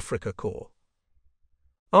 Africa Corps.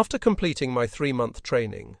 After completing my 3-month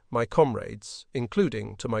training, my comrades,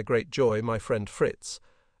 including, to my great joy, my friend Fritz,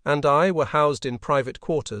 and I were housed in private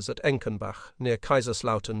quarters at Enkenbach, near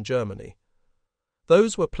Kaiserslautern, Germany.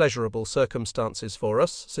 Those were pleasurable circumstances for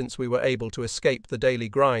us, since we were able to escape the daily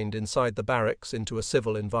grind inside the barracks into a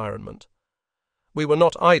civil environment. We were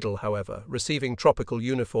not idle, however, receiving tropical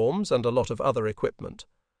uniforms and a lot of other equipment.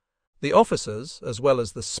 The officers, as well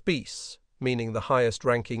as the Spieß, meaning the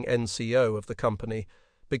highest-ranking NCO of the company,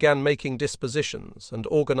 began making dispositions and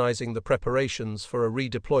organizing the preparations for a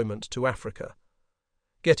redeployment to Africa.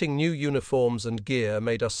 Getting new uniforms and gear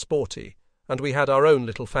made us sporty, and we had our own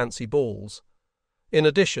little fancy balls. In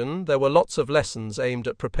addition, there were lots of lessons aimed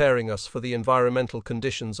at preparing us for the environmental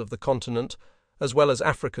conditions of the continent, as well as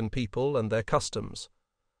African people and their customs.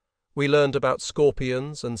 We learned about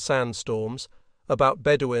scorpions and sandstorms, about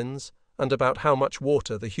Bedouins, and about how much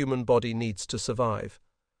water the human body needs to survive.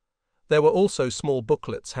 There were also small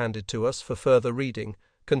booklets handed to us for further reading,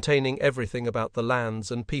 containing everything about the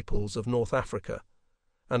lands and peoples of North Africa.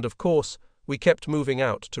 And of course, we kept moving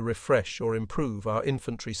out to refresh or improve our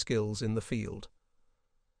infantry skills in the field.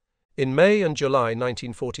 In May and July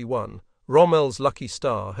 1941, Rommel's lucky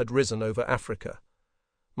star had risen over Africa.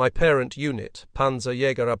 My parent unit,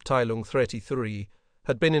 Panzerjägerabteilung 33,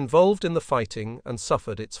 had been involved in the fighting and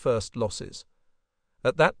suffered its first losses.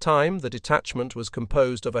 At that time, the detachment was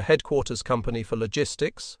composed of a headquarters company for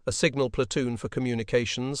logistics, a signal platoon for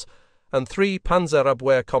communications, and 3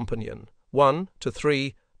 Panzerabwehrkompanien, 1 to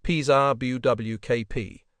 3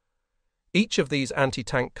 PSABWKP. Each of these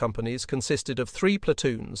anti-tank companies consisted of 3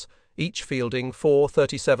 platoons, each fielding 4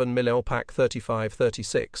 37mm Pak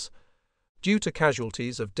 35-36. Due to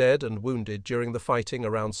casualties of dead and wounded during the fighting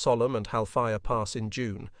around Sollum and Halfaya Pass in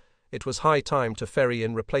June, it was high time to ferry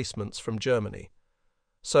in replacements from Germany.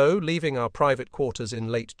 So, leaving our private quarters in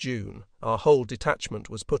late June, our whole detachment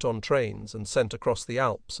was put on trains and sent across the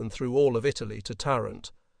Alps and through all of Italy to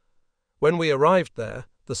Tarrant. When we arrived there,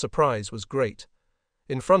 the surprise was great.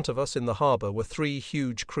 In front of us in the harbour were 3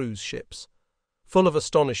 huge cruise ships. Full of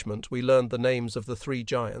astonishment, we learned the names of the 3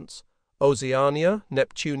 giants: Oceania,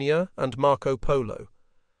 Neptunia, and Marco Polo.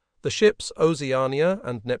 The ships Oceania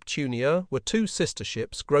and Neptunia were 2 sister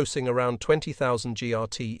ships grossing around 20,000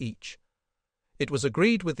 GRT each. It was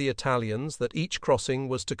agreed with the Italians that each crossing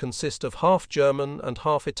was to consist of half German and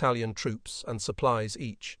half Italian troops and supplies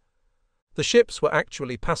each. The ships were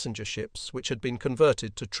actually passenger ships which had been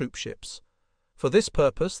converted to troop ships. For this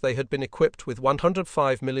purpose they had been equipped with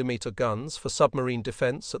 105mm guns for submarine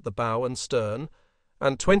defence at the bow and stern,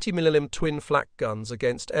 and 20mm twin flak guns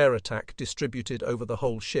against air attack distributed over the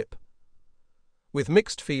whole ship. With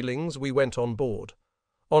mixed feelings we went on board.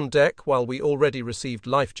 On deck, while we already received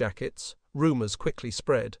life jackets, rumours quickly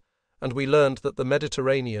spread, and we learned that the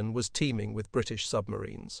Mediterranean was teeming with British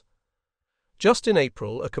submarines. Just in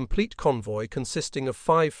April, a complete convoy consisting of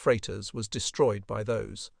 5 freighters was destroyed by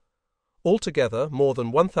those. Altogether, more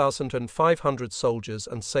than 1,500 soldiers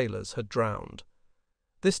and sailors had drowned.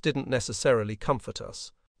 This didn't necessarily comfort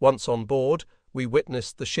us. Once on board, we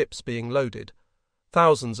witnessed the ships being loaded.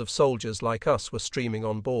 Thousands of soldiers like us were streaming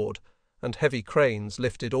on board, and heavy cranes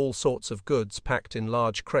lifted all sorts of goods packed in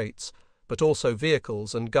large crates, but also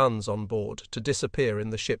vehicles and guns on board to disappear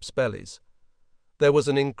in the ships' bellies. There was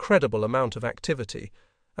an incredible amount of activity,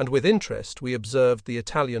 and with interest we observed the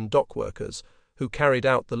Italian dockworkers, who carried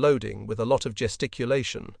out the loading with a lot of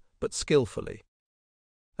gesticulation, but skillfully.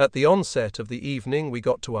 At the onset of the evening we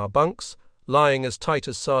got to our bunks, lying as tight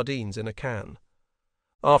as sardines in a can.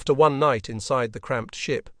 After one night inside the cramped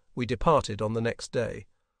ship, we departed on the next day.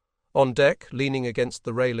 On deck, leaning against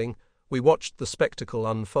the railing, we watched the spectacle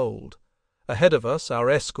unfold. Ahead of us, our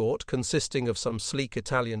escort, consisting of some sleek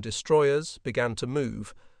Italian destroyers, began to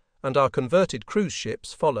move, and our converted cruise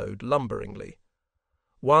ships followed lumberingly.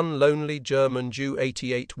 One lonely German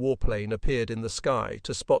Ju-88 warplane appeared in the sky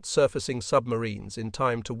to spot surfacing submarines in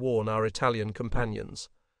time to warn our Italian companions.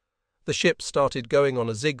 The ship started going on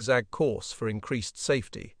a zigzag course for increased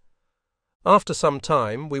safety. After some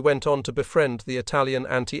time, we went on to befriend the Italian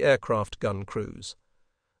anti-aircraft gun crews.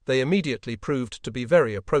 They immediately proved to be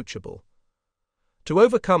very approachable. To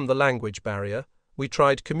overcome the language barrier, we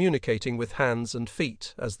tried communicating with hands and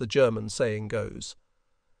feet, as the German saying goes.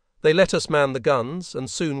 They let us man the guns, and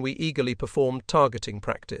soon we eagerly performed targeting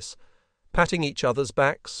practice. Patting each other's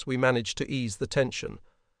backs, we managed to ease the tension.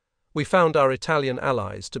 We found our Italian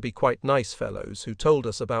allies to be quite nice fellows who told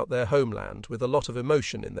us about their homeland with a lot of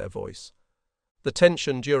emotion in their voice. The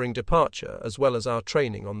tension during departure, as well as our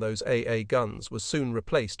training on those AA guns, was soon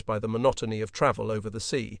replaced by the monotony of travel over the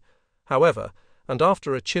sea. However, and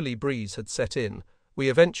after a chilly breeze had set in, we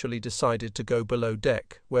eventually decided to go below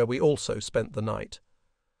deck, where we also spent the night.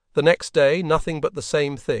 The next day, nothing but the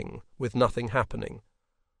same thing, with nothing happening.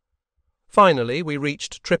 Finally, we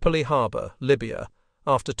reached Tripoli harbour, Libya,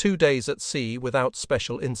 after 2 days at sea without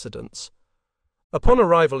special incidents. Upon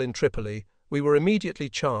arrival in Tripoli, we were immediately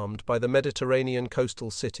charmed by the Mediterranean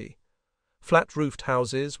coastal city. Flat-roofed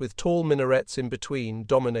houses with tall minarets in between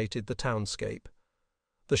dominated the townscape.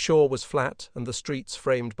 The shore was flat and the streets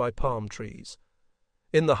framed by palm trees.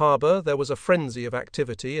 In the harbour there was a frenzy of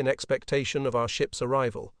activity in expectation of our ship's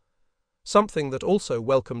arrival. Something that also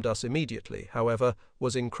welcomed us immediately, however,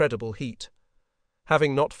 was incredible heat.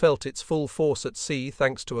 Having not felt its full force at sea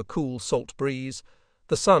thanks to a cool salt breeze,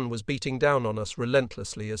 the sun was beating down on us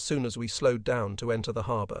relentlessly as soon as we slowed down to enter the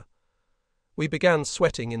harbour. We began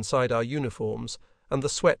sweating inside our uniforms, and the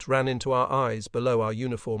sweat ran into our eyes below our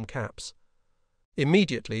uniform caps.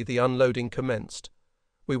 Immediately the unloading commenced.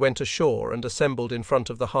 We went ashore and assembled in front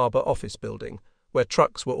of the harbour office building, where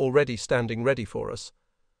trucks were already standing ready for us.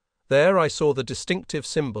 There I saw the distinctive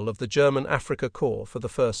symbol of the German Afrika Korps for the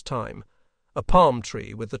first time, a palm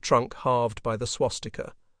tree with the trunk halved by the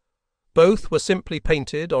swastika. Both were simply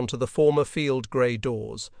painted onto the former field grey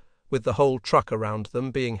doors, with the whole truck around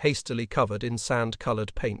them being hastily covered in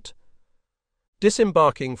sand-coloured paint.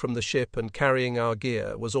 Disembarking from the ship and carrying our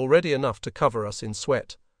gear was already enough to cover us in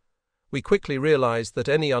sweat. We quickly realized that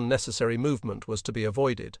any unnecessary movement was to be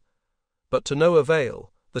avoided. But to no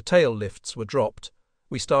avail, the tail lifts were dropped.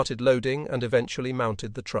 We started loading and eventually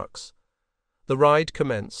mounted the trucks. The ride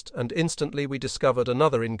commenced, and instantly we discovered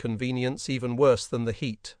another inconvenience even worse than the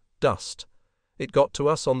heat: dust. It got to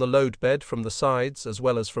us on the load bed from the sides as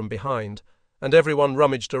well as from behind, and everyone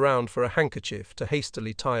rummaged around for a handkerchief to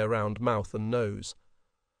hastily tie around mouth and nose.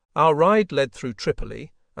 Our ride led through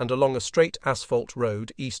Tripoli and along a straight asphalt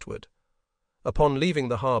road eastward. Upon leaving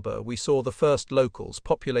the harbour, we saw the first locals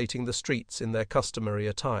populating the streets in their customary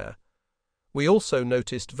attire. We also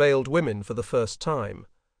noticed veiled women for the first time.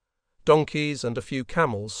 Donkeys and a few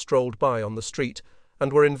camels strolled by on the street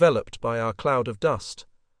and were enveloped by our cloud of dust.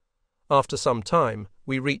 After some time,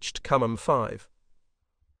 we reached Khumum 5.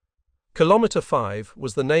 Kilometre 5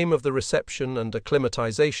 was the name of the reception and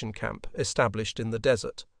acclimatization camp established in the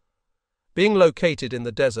desert. Being located in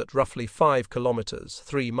the desert roughly 5 kilometres,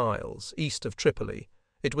 3 miles, east of Tripoli,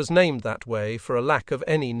 it was named that way for a lack of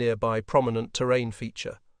any nearby prominent terrain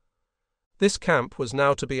feature. This camp was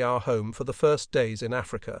now to be our home for the first days in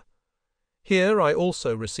Africa. Here I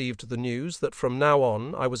also received the news that from now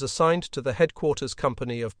on I was assigned to the headquarters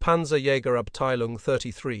company of Panzerjägerabteilung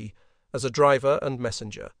 33 as a driver and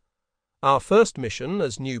messenger. Our first mission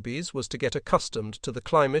as newbies was to get accustomed to the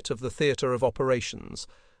climate of the theatre of operations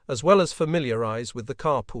as well as familiarize with the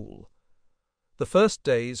carpool. The first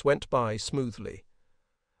days went by smoothly.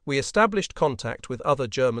 We established contact with other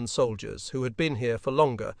German soldiers who had been here for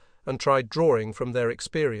longer and tried drawing from their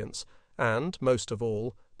experience and, most of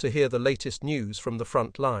all, to hear the latest news from the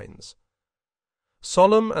front lines.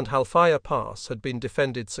 Sollum and Halfaya Pass had been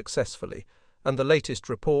defended successfully, and the latest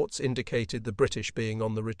reports indicated the British being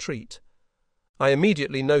on the retreat. I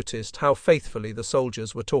immediately noticed how faithfully the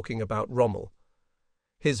soldiers were talking about Rommel.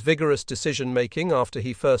 His vigorous decision-making after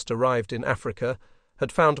he first arrived in Africa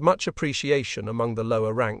had found much appreciation among the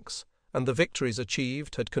lower ranks, and the victories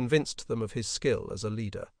achieved had convinced them of his skill as a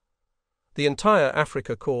leader. The entire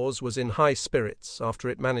Africa Corps was in high spirits after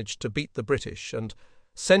it managed to beat the British and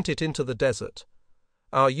sent it into the desert.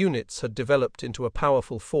 Our units had developed into a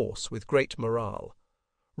powerful force with great morale.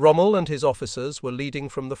 Rommel and his officers were leading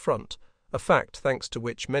from the front, a fact thanks to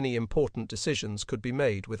which many important decisions could be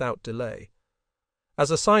made without delay.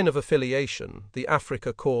 As a sign of affiliation, the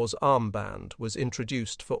Afrika Korps armband was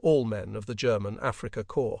introduced for all men of the German Afrika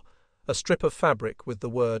Korps, a strip of fabric with the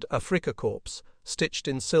word Afrikakorps stitched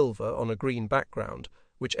in silver on a green background,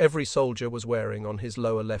 which every soldier was wearing on his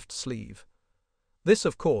lower left sleeve. This,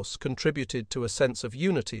 of course, contributed to a sense of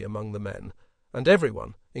unity among the men, and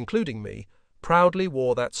everyone, including me, proudly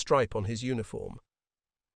wore that stripe on his uniform.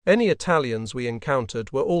 Any Italians we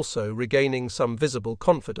encountered were also regaining some visible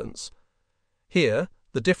confidence. Here,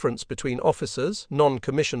 the difference between officers,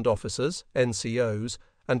 non-commissioned officers, NCOs,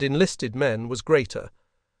 and enlisted men was greater,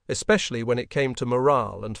 especially when it came to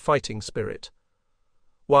morale and fighting spirit.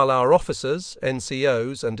 While our officers,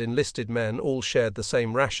 NCOs, and enlisted men all shared the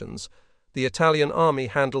same rations, the Italian army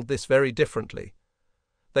handled this very differently.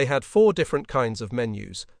 They had 4 different kinds of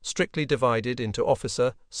menus, strictly divided into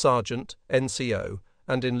officer, sergeant, NCO,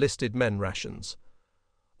 and enlisted men rations.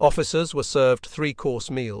 Officers were served 3-course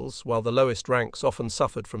meals, while the lowest ranks often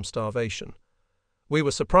suffered from starvation. We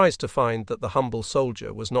were surprised to find that the humble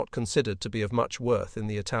soldier was not considered to be of much worth in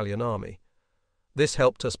the Italian army. This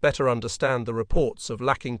helped us better understand the reports of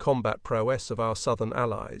lacking combat prowess of our southern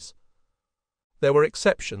allies. There were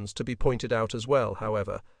exceptions to be pointed out as well,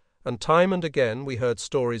 however, and time and again we heard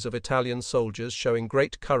stories of Italian soldiers showing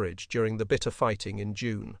great courage during the bitter fighting in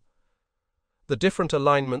June. The different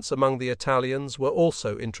alignments among the Italians were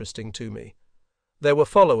also interesting to me. There were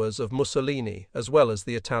followers of Mussolini as well as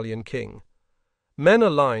the Italian king. Men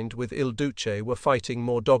aligned with Il Duce were fighting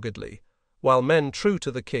more doggedly, while men true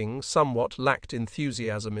to the king somewhat lacked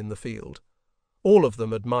enthusiasm in the field. All of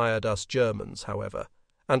them admired us Germans, however,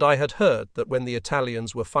 and I had heard that when the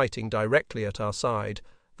Italians were fighting directly at our side,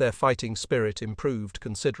 their fighting spirit improved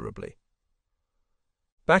considerably.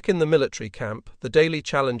 Back in the military camp, the daily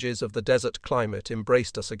challenges of the desert climate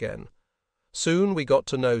embraced us again. Soon we got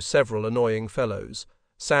to know several annoying fellows,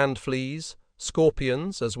 sand fleas,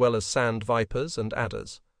 scorpions, as well as sand vipers and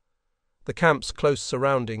adders. The camp's close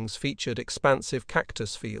surroundings featured expansive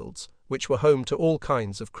cactus fields, which were home to all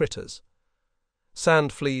kinds of critters.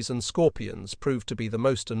 Sand fleas and scorpions proved to be the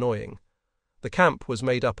most annoying. The camp was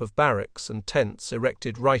made up of barracks and tents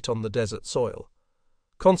erected right on the desert soil.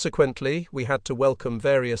 Consequently, we had to welcome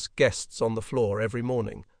various guests on the floor every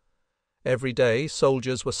morning. Every day,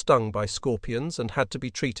 soldiers were stung by scorpions and had to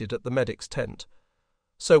be treated at the medic's tent.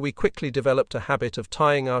 So we quickly developed a habit of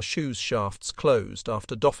tying our shoes shafts closed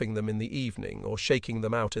after doffing them in the evening or shaking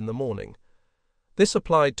them out in the morning. This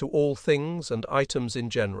applied to all things and items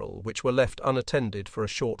in general which were left unattended for a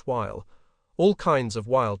short while. All kinds of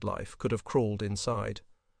wildlife could have crawled inside.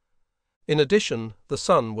 In addition, the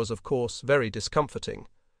sun was of course very discomforting.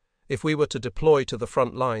 If we were to deploy to the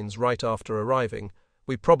front lines right after arriving,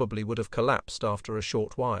 we probably would have collapsed after a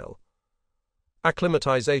short while.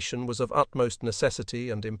 Acclimatization was of utmost necessity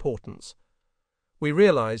and importance. We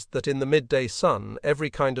realized that in the midday sun every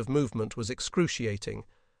kind of movement was excruciating,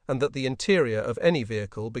 and that the interior of any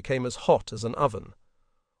vehicle became as hot as an oven.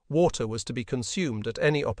 Water was to be consumed at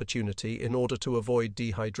any opportunity in order to avoid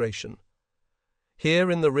dehydration. Here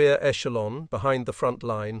in the rear echelon, behind the front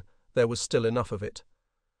line, there was still enough of it.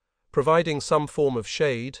 Providing some form of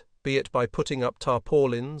shade, be it by putting up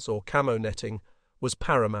tarpaulins or camo netting, was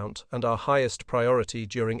paramount and our highest priority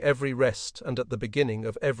during every rest and at the beginning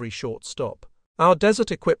of every short stop. Our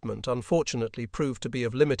desert equipment unfortunately proved to be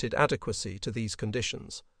of limited adequacy to these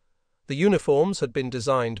conditions. The uniforms had been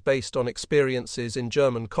designed based on experiences in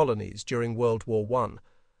German colonies during World War I.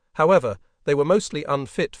 However, they were mostly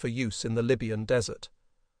unfit for use in the Libyan desert.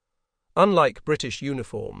 Unlike British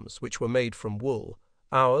uniforms, which were made from wool,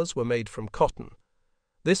 ours were made from cotton.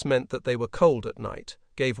 This meant that they were cold at night,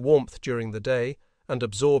 gave warmth during the day, and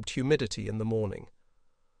absorbed humidity in the morning.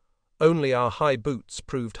 Only our high boots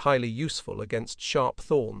proved highly useful against sharp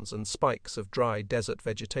thorns and spikes of dry desert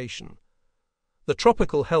vegetation. The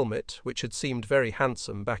tropical helmet, which had seemed very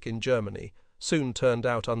handsome back in Germany, soon turned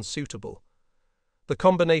out unsuitable. The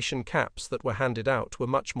combination caps that were handed out were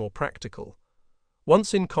much more practical.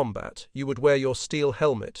 Once in combat, you would wear your steel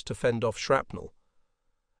helmet to fend off shrapnel.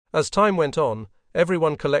 As time went on,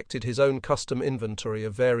 everyone collected his own custom inventory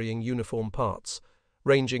of varying uniform parts,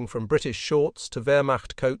 ranging from British shorts to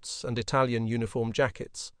Wehrmacht coats and Italian uniform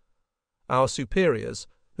jackets. Our superiors,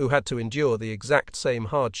 who had to endure the exact same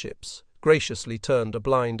hardships, graciously turned a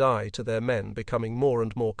blind eye to their men becoming more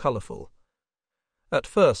and more colourful. At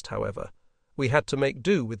first, however, we had to make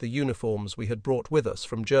do with the uniforms we had brought with us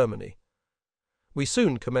from Germany. We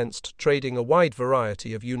soon commenced trading a wide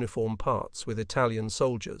variety of uniform parts with Italian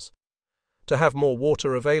soldiers. To have more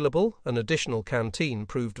water available, an additional canteen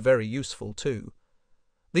proved very useful too.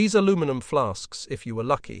 These aluminum flasks, if you were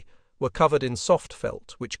lucky, were covered in soft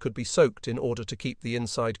felt which could be soaked in order to keep the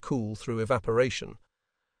inside cool through evaporation.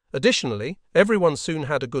 Additionally, everyone soon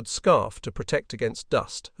had a good scarf to protect against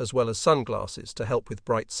dust, as well as sunglasses to help with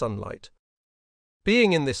bright sunlight.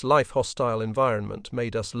 Being in this life-hostile environment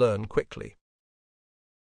made us learn quickly.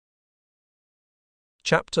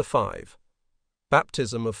 Chapter 5.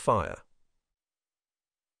 Baptism of Fire.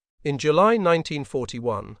 In July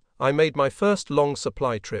 1941, I made my first long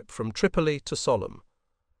supply trip from Tripoli to Sollum.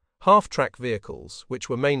 Half-track vehicles, which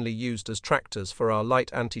were mainly used as tractors for our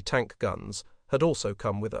light anti-tank guns, had also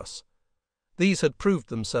come with us. These had proved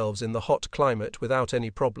themselves in the hot climate without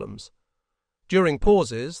any problems. During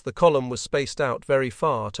pauses, the column was spaced out very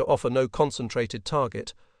far to offer no concentrated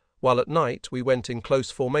target, while at night we went in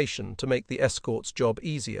close formation to make the escort's job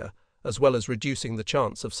easier, as well as reducing the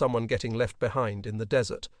chance of someone getting left behind in the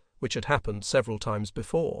desert, which had happened several times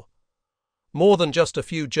before. More than just a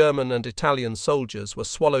few German and Italian soldiers were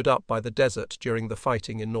swallowed up by the desert during the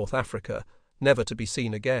fighting in North Africa, never to be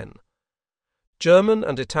seen again. German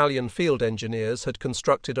and Italian field engineers had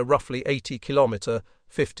constructed a roughly 80-kilometre,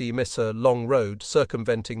 50-metre long road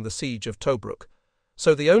circumventing the siege of Tobruk,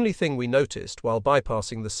 so the only thing we noticed while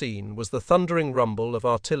bypassing the scene was the thundering rumble of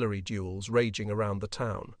artillery duels raging around the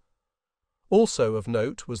town. Also of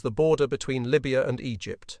note was the border between Libya and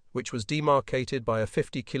Egypt, which was demarcated by a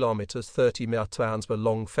 50-kilometre, 30-metres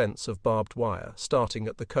long fence of barbed wire starting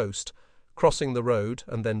at the coast, crossing the road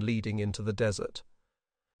and then leading into the desert.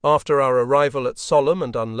 After our arrival at Sollum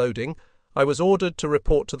and unloading, I was ordered to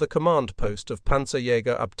report to the command post of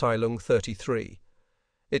Panzerjägerabteilung 33.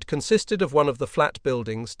 It consisted of one of the flat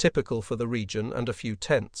buildings typical for the region and a few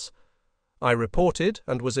tents. I reported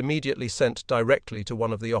and was immediately sent directly to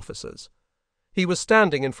one of the officers. He was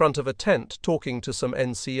standing in front of a tent talking to some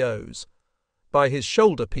NCOs. By his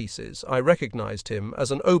shoulder pieces, I recognized him as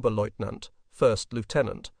an Oberleutnant, first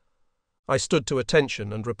lieutenant. I stood to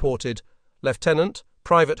attention and reported, "Lieutenant,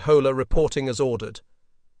 Private Höhler reporting as ordered."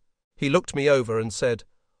 He looked me over and said,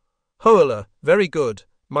 "Höhler, very good.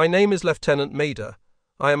 My name is Lieutenant Mader.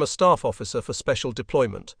 I am a staff officer for special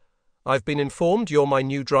deployment. I've been informed you're my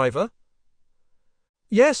new driver?"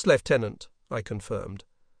 "Yes, Lieutenant," I confirmed.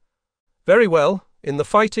 "Very well. In the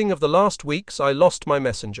fighting of the last weeks I lost my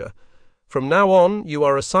messenger. From now on you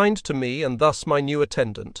are assigned to me and thus my new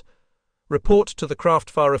attendant. Report to the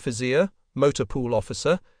Kraftfahreroffizier, motor pool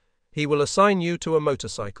officer. He will assign you to a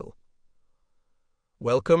motorcycle."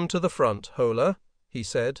 "Welcome to the front, Höhler," he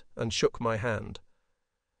said, and shook my hand.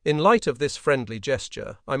 In light of this friendly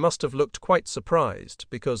gesture, I must have looked quite surprised,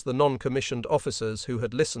 because the non-commissioned officers who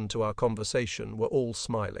had listened to our conversation were all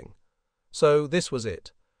smiling. So this was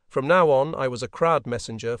it. From now on I was a crowd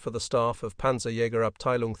messenger for the staff of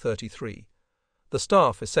Panzerjägerabteilung 33. The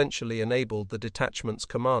staff essentially enabled the detachment's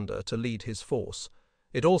commander to lead his force.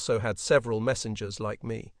 It also had several messengers like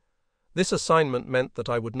me. This assignment meant that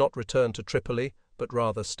I would not return to Tripoli, but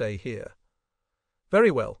rather stay here.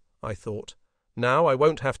 Very well, I thought. Now I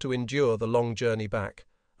won't have to endure the long journey back,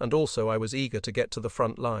 and also I was eager to get to the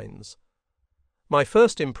front lines. My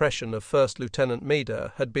first impression of First Lieutenant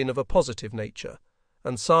Mader had been of a positive nature,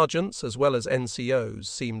 and sergeants as well as NCOs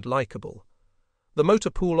seemed likeable. The motor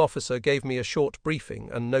pool officer gave me a short briefing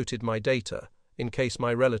and noted my data, in case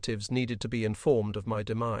my relatives needed to be informed of my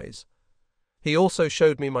demise. He also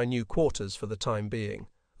showed me my new quarters for the time being,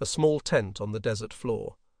 a small tent on the desert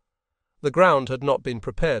floor. The ground had not been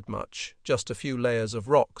prepared much, just a few layers of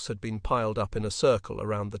rocks had been piled up in a circle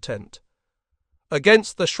around the tent.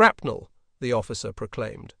 "Against the shrapnel," the officer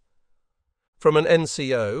proclaimed. From an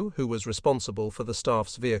NCO, who was responsible for the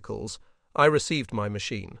staff's vehicles, I received my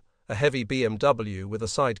machine, a heavy BMW with a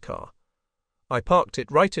sidecar. I parked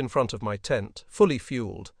it right in front of my tent, fully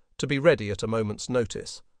fueled, to be ready at a moment's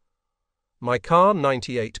notice. My Kar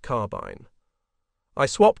 98 carbine. I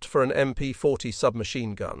swapped for an MP40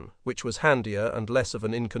 submachine gun, which was handier and less of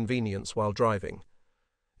an inconvenience while driving.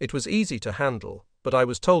 It was easy to handle, but I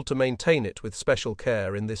was told to maintain it with special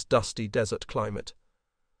care in this dusty desert climate,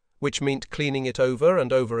 which meant cleaning it over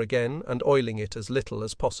and over again and oiling it as little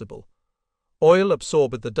as possible. Oil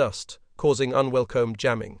absorbed the dust, causing unwelcome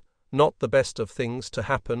jamming, not the best of things to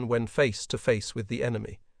happen when face to face with the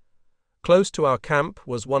enemy. Close to our camp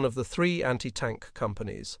was one of the 3 anti-tank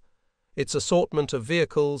companies. Its assortment of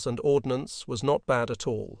vehicles and ordnance was not bad at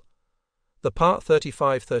all. The Part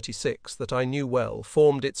 3536 that I knew well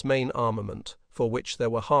formed its main armament, for which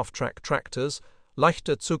there were half-track tractors,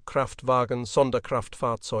 leichte Zugkraftwagen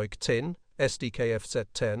Sonderkraftfahrzeug 10, SDKFZ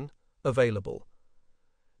 10, available.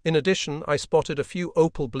 In addition, I spotted a few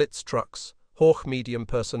Opel Blitz trucks, Hoch-medium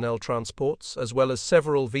personnel transports, as well as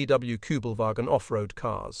several VW Kübelwagen off-road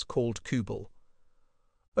cars called Kübel.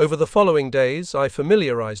 Over the following days, I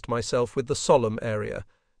familiarized myself with the Sollum area,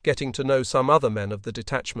 getting to know some other men of the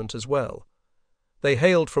detachment as well. They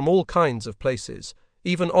hailed from all kinds of places,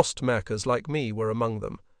 even Ostmärkers like me were among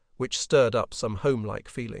them, which stirred up some home-like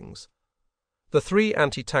feelings. The 3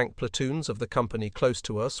 anti-tank platoons of the company close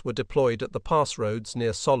to us were deployed at the pass roads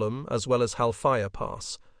near Sollum as well as Halfaya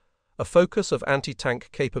Pass, a focus of anti-tank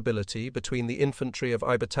capability between the infantry of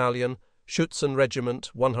I Battalion, Schützen Regiment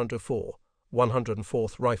 104,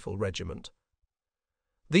 104th Rifle Regiment.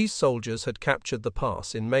 These soldiers had captured the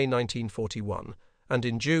pass in May 1941, and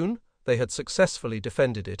in June they had successfully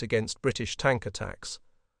defended it against British tank attacks.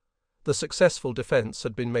 The successful defence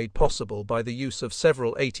had been made possible by the use of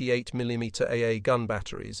several 88mm AA gun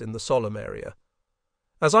batteries in the Sollum area.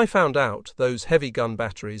 As I found out, those heavy gun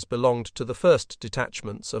batteries belonged to the 1st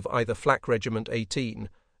detachments of either Flak Regiment 18,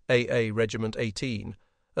 AA Regiment 18,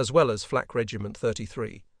 as well as Flak Regiment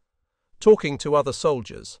 33. Talking to other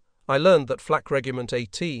soldiers, I learned that Flak Regiment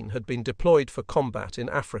 18 had been deployed for combat in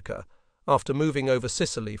Africa after moving over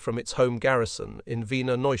Sicily from its home garrison in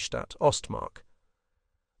Wiener Neustadt, Ostmark.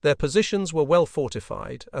 Their positions were well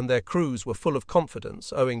fortified and their crews were full of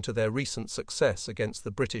confidence owing to their recent success against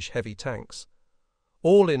the British heavy tanks.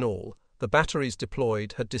 All in all, the batteries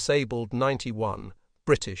deployed had disabled 91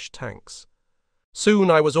 British tanks. Soon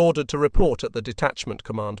I was ordered to report at the detachment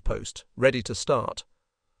command post, ready to start.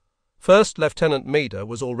 First Lieutenant Maeder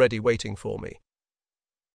was already waiting for me.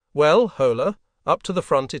 "Well, Hola, up to the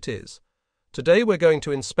front it is. Today we're going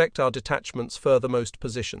to inspect our detachment's furthermost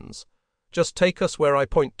positions. Just take us where I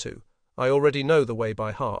point to. I already know the way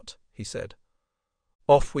by heart," he said.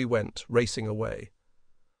 Off we went, racing away.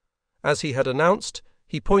 As he had announced,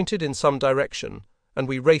 he pointed in some direction, and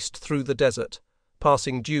we raced through the desert,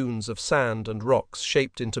 passing dunes of sand and rocks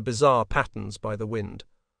shaped into bizarre patterns by the wind.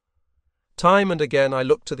 Time and again I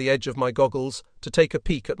looked to the edge of my goggles to take a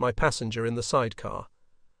peek at my passenger in the sidecar.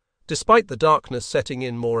 Despite the darkness setting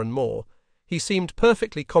in more and more, he seemed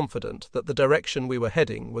perfectly confident that the direction we were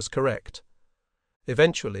heading was correct.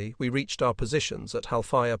 Eventually, we reached our positions at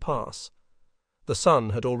Halfaya Pass. The sun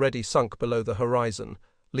had already sunk below the horizon,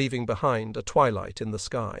 leaving behind a twilight in the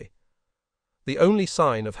sky. The only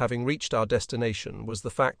sign of having reached our destination was the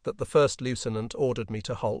fact that the first lieutenant ordered me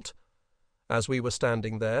to halt. As we were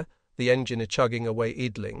standing there, the engine chugging away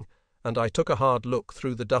idling, and I took a hard look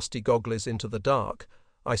through the dusty goggles into the dark,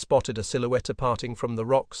 I spotted a silhouette parting from the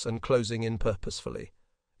rocks and closing in purposefully.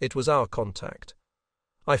 It was our contact.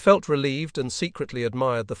 I felt relieved and secretly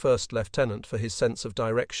admired the first lieutenant for his sense of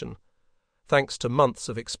direction. Thanks to months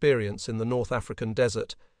of experience in the North African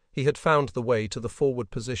desert, he had found the way to the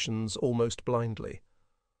forward positions almost blindly.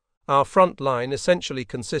 Our front line essentially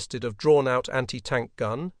consisted of drawn-out anti-tank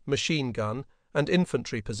gun, machine gun, and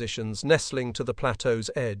infantry positions nestling to the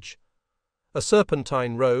plateau's edge. A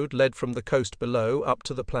serpentine road led from the coast below up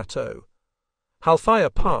to the plateau.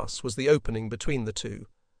 Halfaya Pass was the opening between the two.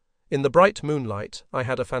 In the bright moonlight, I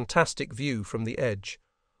had a fantastic view from the edge.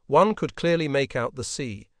 One could clearly make out the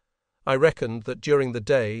sea. I reckoned that during the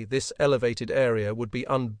day this elevated area would be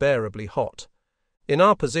unbearably hot. In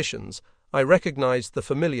our positions, I recognized the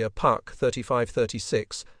familiar Pak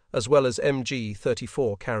 3536 as well as MG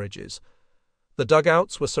 34 carriages. The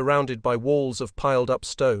dugouts were surrounded by walls of piled-up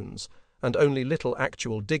stones, and only little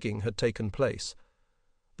actual digging had taken place.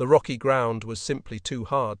 The rocky ground was simply too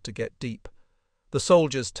hard to get deep. The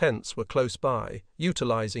soldiers' tents were close by,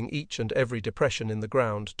 utilizing each and every depression in the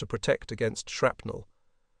ground to protect against shrapnel.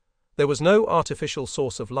 There was no artificial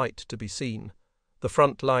source of light to be seen, the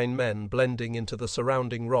front-line men blending into the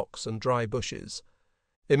surrounding rocks and dry bushes.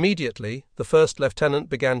 Immediately, the first lieutenant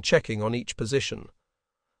began checking on each position.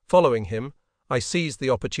 Following him, I seized the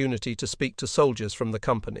opportunity to speak to soldiers from the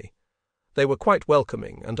company. They were quite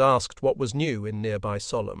welcoming and asked what was new in nearby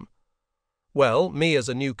Sollum. Well, me as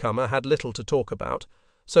a newcomer had little to talk about,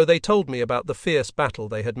 so they told me about the fierce battle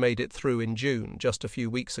they had made it through in June, just a few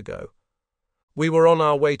weeks ago. We were on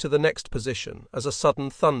our way to the next position as a sudden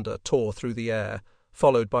thunder tore through the air,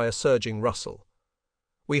 followed by a surging rustle.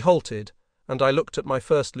 We halted, and I looked at my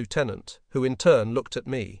first lieutenant, who in turn looked at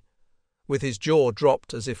me. With his jaw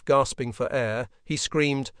dropped as if gasping for air, he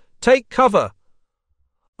screamed, "Take cover!"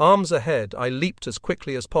 Arms ahead, I leaped as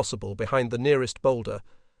quickly as possible behind the nearest boulder,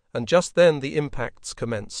 and just then the impacts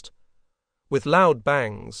commenced. With loud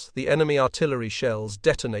bangs, the enemy artillery shells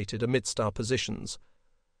detonated amidst our positions.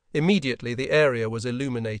 Immediately the area was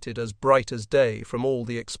illuminated as bright as day from all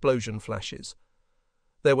the explosion flashes.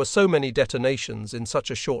 There were so many detonations in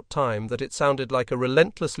such a short time that it sounded like a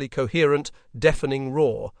relentlessly coherent, deafening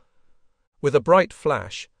roar. With a bright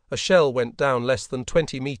flash, a shell went down less than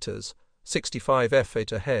 20 meters, 65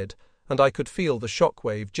 feet ahead, and I could feel the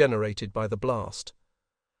shockwave generated by the blast.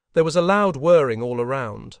 There was a loud whirring all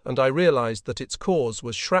around, and I realized that its cause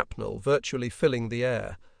was shrapnel virtually filling the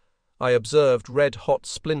air. I observed red-hot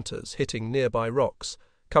splinters hitting nearby rocks,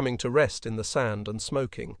 coming to rest in the sand and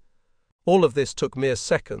smoking. All of this took mere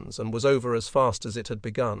seconds and was over as fast as it had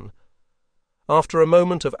begun. After a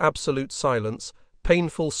moment of absolute silence,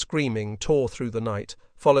 painful screaming tore through the night,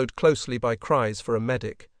 followed closely by cries for a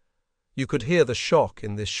medic. You could hear the shock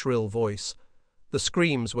in this shrill voice. The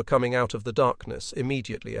screams were coming out of the darkness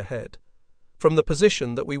immediately ahead. From the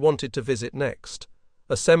position that we wanted to visit next,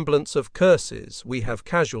 a semblance of curses, "We have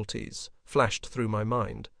casualties," flashed through my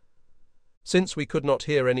mind. Since we could not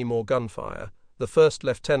hear any more gunfire, the first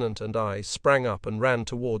lieutenant and I sprang up and ran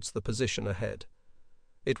towards the position ahead.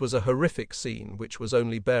 It was a horrific scene which was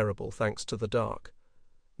only bearable thanks to the dark.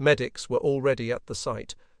 Medics were already at the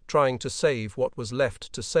site, trying to save what was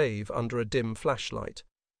left to save under a dim flashlight.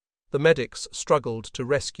 The medics struggled to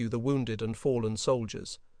rescue the wounded and fallen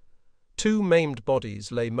soldiers. 2 maimed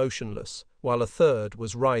bodies lay motionless, while a third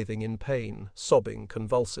was writhing in pain, sobbing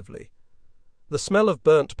convulsively. The smell of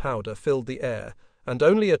burnt powder filled the air, and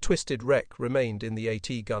only a twisted wreck remained in the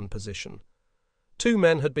AT gun position. 2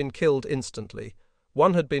 men had been killed instantly,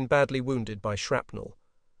 1 had been badly wounded by shrapnel.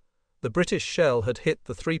 The British shell had hit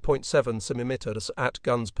the 3.7 cm at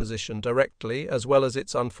gun's position directly, as well as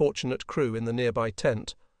its unfortunate crew in the nearby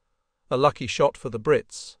tent. A lucky shot for the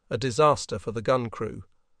Brits, a disaster for the gun crew.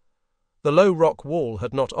 The low rock wall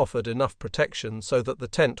had not offered enough protection so that the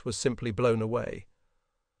tent was simply blown away.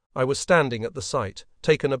 I was standing at the site,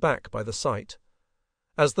 taken aback by the sight.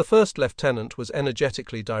 As the first lieutenant was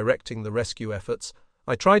energetically directing the rescue efforts,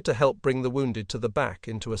 I tried to help bring the wounded to the back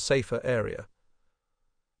into a safer area.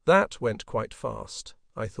 That went quite fast,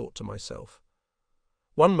 I thought to myself.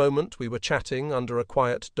 One moment we were chatting under a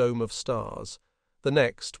quiet dome of stars. The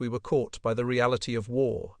next we were caught by the reality of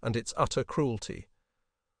war and its utter cruelty.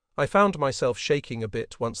 I found myself shaking a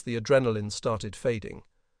bit once the adrenaline started fading.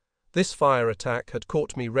 This fire attack had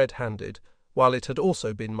caught me red-handed, while it had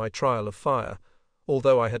also been my trial of fire,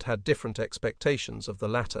 although I had had different expectations of the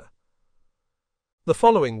latter. The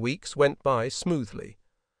following weeks went by smoothly.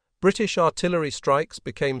 British artillery strikes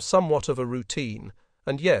became somewhat of a routine,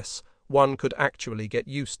 and yes, one could actually get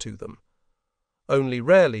used to them. Only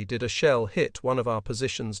rarely did a shell hit one of our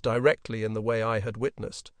positions directly in the way I had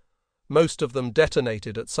witnessed. Most of them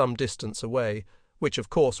detonated at some distance away, which of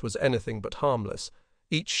course was anything but harmless.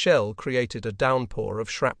 Each shell created a downpour of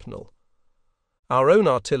shrapnel. Our own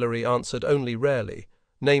artillery answered only rarely,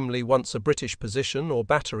 namely once a British position or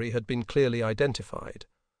battery had been clearly identified.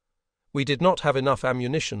 We did not have enough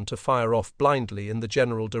ammunition to fire off blindly in the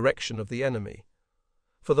general direction of the enemy.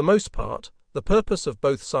 For the most part, the purpose of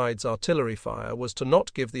both sides' artillery fire was to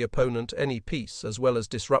not give the opponent any peace as well as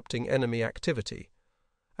disrupting enemy activity.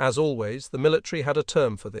 As always, the military had a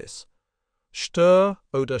term for this: Stör-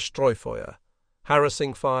 oder Streufeuer,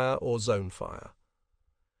 harassing fire or zone fire.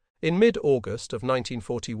 In mid-August of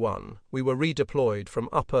 1941, we were redeployed from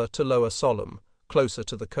Upper to Lower Sollum, closer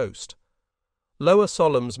to the coast. Lower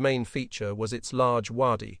Sollum's main feature was its large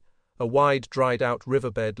wadi, a wide dried-out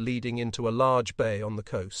riverbed leading into a large bay on the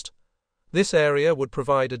coast. This area would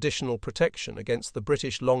provide additional protection against the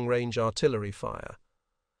British long-range artillery fire.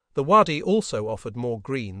 The wadi also offered more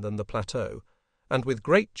green than the plateau, and with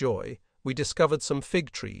great joy we discovered some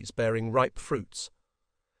fig trees bearing ripe fruits.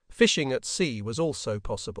 Fishing at sea was also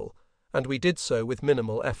possible, and we did so with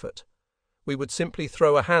minimal effort. We would simply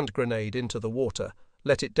throw a hand grenade into the water,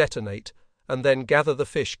 let it detonate, and then gather the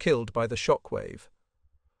fish killed by the shockwave.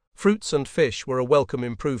 Fruits and fish were a welcome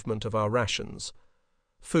improvement of our rations.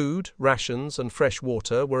 Food, rations, and fresh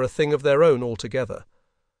water were a thing of their own altogether.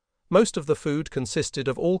 Most of the food consisted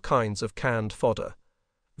of all kinds of canned fodder,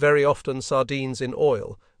 very often sardines in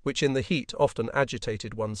oil, which in the heat often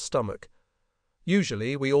agitated one's stomach.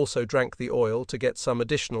 Usually we also drank the oil to get some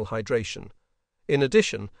additional hydration. In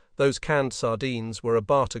addition, those canned sardines were a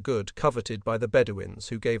barter good coveted by the Bedouins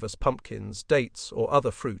who gave us pumpkins, dates, or other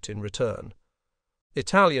fruit in return.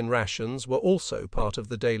 Italian rations were also part of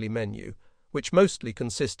the daily menu, which mostly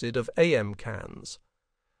consisted of AM cans.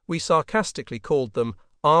 We sarcastically called them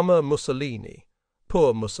Arma Mussolini,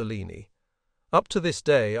 poor Mussolini. Up to this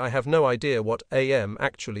day I have no idea what AM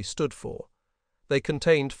actually stood for. They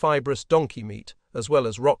contained fibrous donkey meat, as well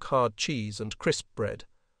as rock-hard cheese and crisp bread.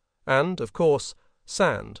 And, of course,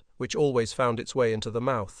 sand, which always found its way into the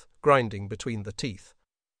mouth, grinding between the teeth.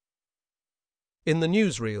 In the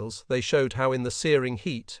newsreels, they showed how in the searing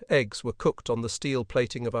heat eggs were cooked on the steel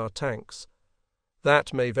plating of our tanks.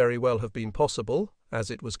 That may very well have been possible,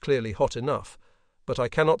 as it was clearly hot enough, but I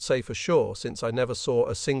cannot say for sure since I never saw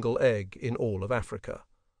a single egg in all of Africa.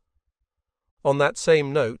 On that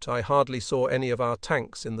same note, I hardly saw any of our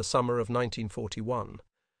tanks in the summer of 1941.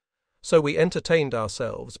 So we entertained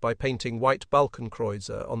ourselves by painting white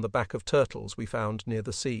Balkenkreuzer on the back of turtles we found near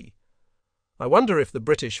the sea. I wonder if the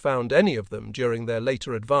British found any of them during their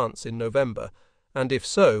later advance in November, and if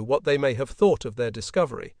so, what they may have thought of their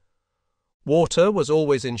discovery. Water was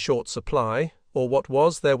always in short supply, or what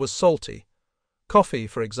was there was salty. Coffee,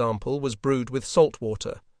 for example, was brewed with salt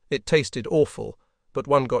water. It tasted awful, but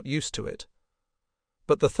one got used to it.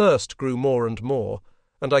 But the thirst grew more and more,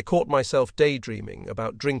 and I caught myself daydreaming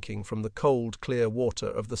about drinking from the cold, clear water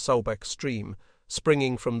of the Saubach stream,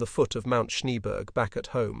 springing from the foot of Mount Schneeberg back at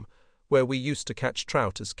home, where we used to catch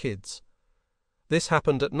trout as kids. This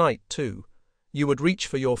happened at night, too. You would reach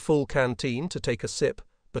for your full canteen to take a sip,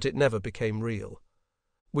 but it never became real.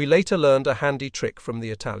 We later learned a handy trick from the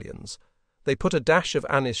Italians. They put a dash of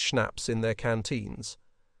anise schnapps in their canteens.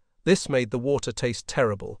 This made the water taste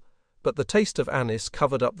terrible, but the taste of anise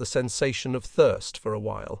covered up the sensation of thirst for a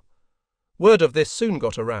while. Word of this soon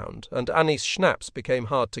got around, and anise schnapps became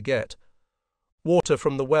hard to get. Water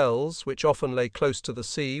from the wells, which often lay close to the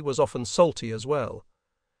sea, was often salty as well.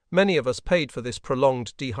 Many of us paid for this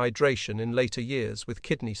prolonged dehydration in later years with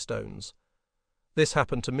kidney stones. This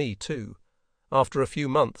happened to me too. After a few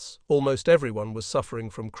months, almost everyone was suffering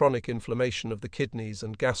from chronic inflammation of the kidneys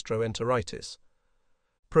and gastroenteritis.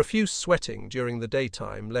 Profuse sweating during the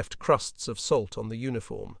daytime left crusts of salt on the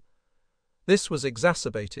uniform. This was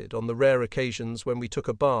exacerbated on the rare occasions when we took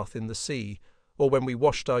a bath in the sea or when we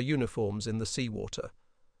washed our uniforms in the seawater.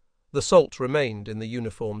 The salt remained in the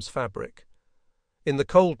uniform's fabric. In the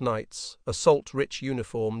cold nights, a salt-rich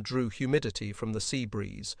uniform drew humidity from the sea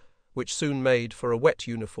breeze, which soon made for a wet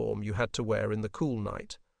uniform you had to wear in the cool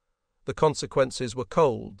night. The consequences were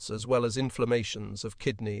colds as well as inflammations of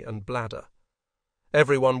kidney and bladder.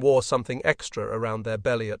 Everyone wore something extra around their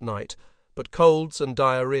belly at night, but colds and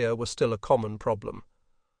diarrhea were still a common problem.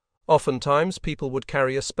 Oftentimes people would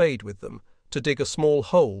carry a spade with them to dig a small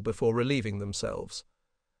hole before relieving themselves.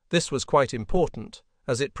 This was quite important,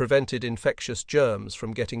 as it prevented infectious germs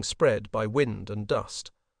from getting spread by wind and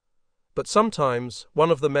dust. But sometimes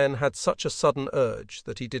one of the men had such a sudden urge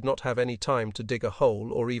that he did not have any time to dig a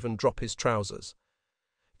hole or even drop his trousers.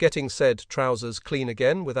 Getting said trousers clean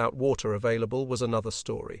again without water available was another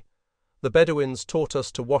story. The Bedouins taught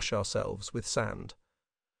us to wash ourselves with sand.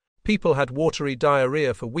 People had watery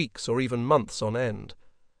diarrhea for weeks or even months on end.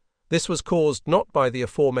 This was caused not by the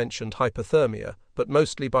aforementioned hypothermia, but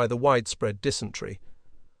mostly by the widespread dysentery.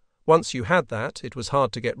 Once you had that, it was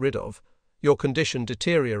hard to get rid of. Your condition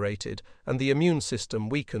deteriorated, and the immune system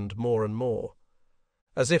weakened more and more.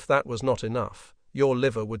 As if that was not enough, your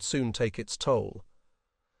liver would soon take its toll.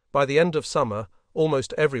 By the end of summer,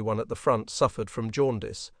 almost everyone at the front suffered from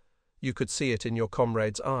jaundice. You could see it in your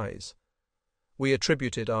comrades' eyes. We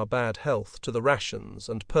attributed our bad health to the rations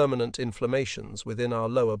and permanent inflammations within our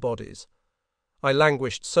lower bodies. I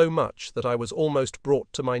languished so much that I was almost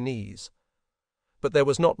brought to my knees. But there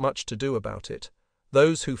was not much to do about it.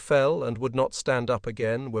 Those who fell and would not stand up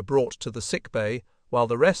again were brought to the sick bay, while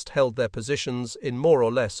the rest held their positions in more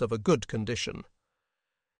or less of a good condition.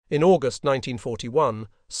 In August 1941,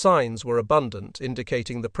 signs were abundant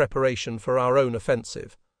indicating the preparation for our own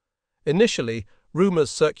offensive. Initially, rumours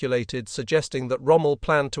circulated suggesting that Rommel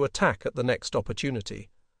planned to attack at the next opportunity.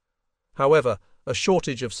 However, a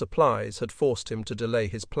shortage of supplies had forced him to delay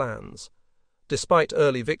his plans. Despite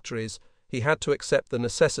early victories, he had to accept the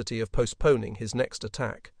necessity of postponing his next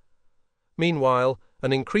attack. Meanwhile,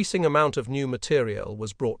 an increasing amount of new material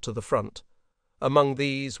was brought to the front. Among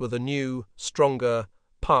these were the new, stronger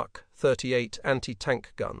Pak 38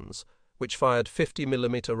 anti-tank guns, which fired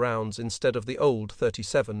 50mm rounds instead of the old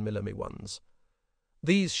 37mm ones.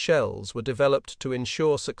 These shells were developed to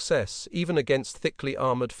ensure success even against thickly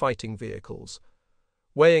armoured fighting vehicles.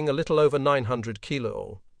 Weighing a little over 900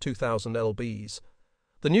 kilo, 2,000 lbs,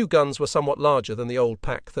 the new guns were somewhat larger than the old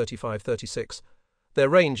Pak 35-36. Their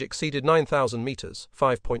range exceeded 9,000 meters,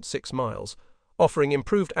 5.6 miles, offering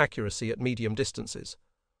improved accuracy at medium distances.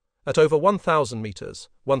 At over 1,000 meters,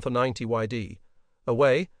 190 yd,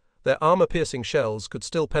 away, their armor-piercing shells could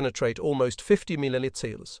still penetrate almost 50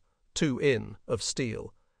 mm, 2 in, of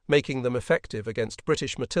steel, making them effective against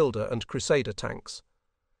British Matilda and Crusader tanks.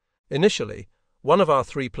 Initially, one of our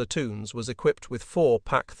 3 platoons was equipped with 4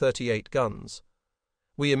 Pak 38 guns.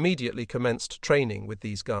 We immediately commenced training with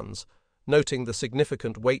these guns, noting the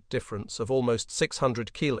significant weight difference of almost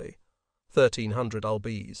 600 kg, 1,300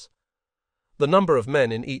 lbs. The number of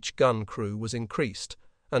men in each gun crew was increased,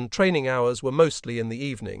 and training hours were mostly in the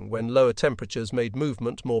evening when lower temperatures made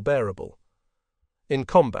movement more bearable. In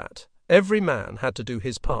combat, every man had to do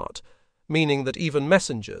his part, meaning that even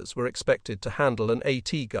messengers were expected to handle an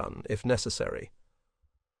AT gun if necessary.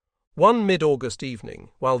 One mid-August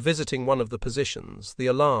evening, while visiting one of the positions, the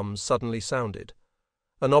alarms suddenly sounded.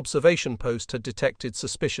 An observation post had detected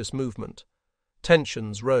suspicious movement.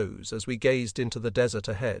 Tensions rose as we gazed into the desert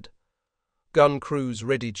ahead. Gun crews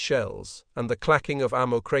readied shells, and the clacking of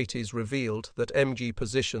ammo crates revealed that MG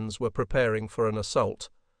positions were preparing for an assault.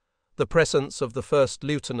 The presence of the first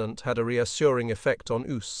lieutenant had a reassuring effect on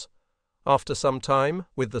Us. After some time,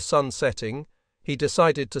 with the sun setting, he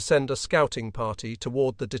decided to send a scouting party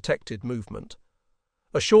toward the detected movement.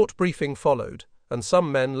 A short briefing followed, and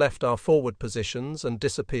some men left our forward positions and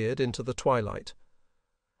disappeared into the twilight.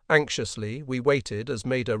 Anxiously, we waited as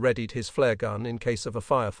Maida readied his flare gun in case of a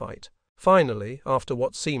firefight. Finally, after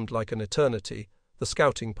what seemed like an eternity, the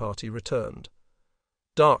scouting party returned.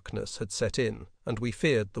 Darkness had set in, and we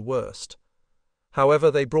feared the worst.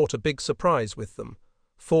 However, they brought a big surprise with them: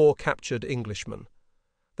 4 captured Englishmen.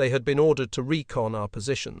 They had been ordered to recon our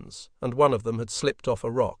positions, and one of them had slipped off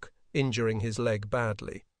a rock, injuring his leg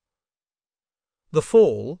badly. The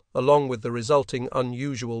fall, along with the resulting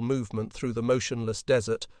unusual movement through the motionless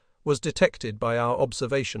desert, was detected by our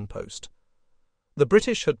observation post. The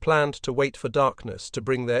British had planned to wait for darkness to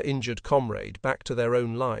bring their injured comrade back to their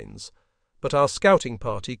own lines, but our scouting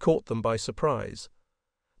party caught them by surprise.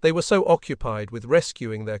 They were so occupied with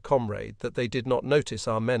rescuing their comrade that they did not notice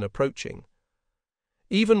our men approaching.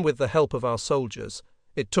 Even with the help of our soldiers,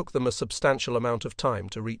 it took them a substantial amount of time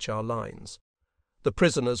to reach our lines. The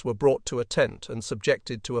prisoners were brought to a tent and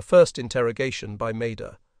subjected to a first interrogation by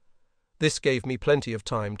Maida. This gave me plenty of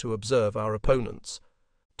time to observe our opponents.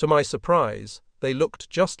 To my surprise, they looked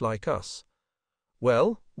just like us.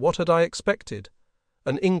 Well, what had I expected?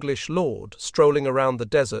 An English lord strolling around the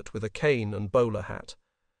desert with a cane and bowler hat.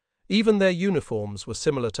 Even their uniforms were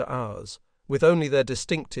similar to ours, with only their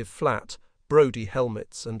distinctive flat, Brodie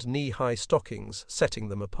helmets and knee-high stockings setting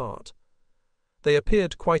them apart. They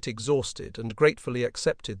appeared quite exhausted and gratefully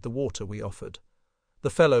accepted the water we offered. The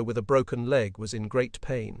fellow with a broken leg was in great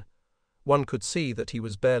pain. One could see that he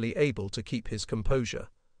was barely able to keep his composure.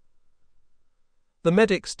 The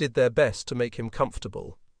medics did their best to make him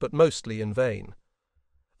comfortable, but mostly in vain.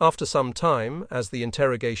 After some time, as the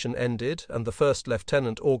interrogation ended and the first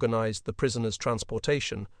lieutenant organized the prisoners'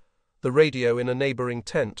 transportation, the radio in a neighboring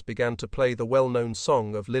tent began to play the well-known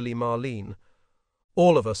song of Lily Marleen.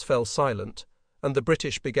 All of us fell silent, and the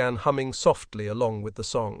British began humming softly along with the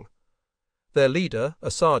song. Their leader, a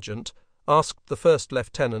sergeant, asked the first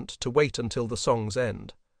lieutenant to wait until the song's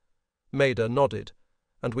end. Maida nodded,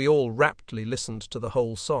 and we all raptly listened to the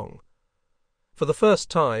whole song. For the first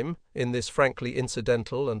time, in this frankly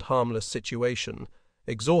incidental and harmless situation,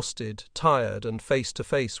 exhausted, tired, and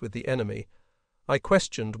face-to-face with the enemy, I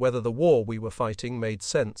questioned whether the war we were fighting made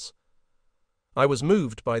sense. I was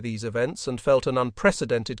moved by these events and felt an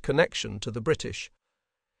unprecedented connection to the British.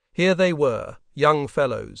 Here they were, young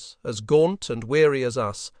fellows, as gaunt and weary as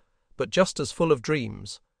us, but just as full of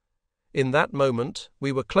dreams. In that moment,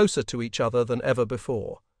 we were closer to each other than ever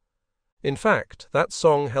before. In fact, that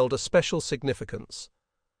song held a special significance.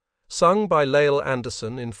 Sung by Lael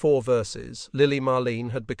Anderson in 4 verses, Lily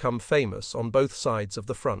Marleen had become famous on both sides of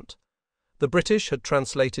the front. The British had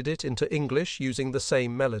translated it into English using the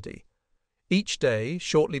same melody. Each day,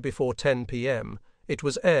 shortly before 10 p.m., it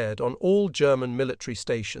was aired on all German military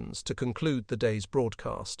stations to conclude the day's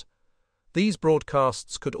broadcast. These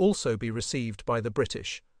broadcasts could also be received by the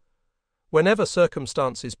British. Whenever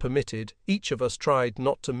circumstances permitted, each of us tried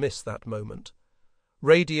not to miss that moment.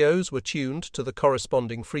 Radios were tuned to the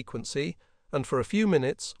corresponding frequency, and for a few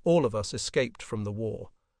minutes all of us escaped from the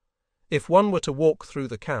war. If one were to walk through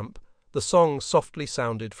the camp, the song softly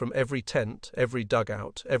sounded from every tent, every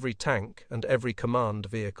dugout, every tank, and every command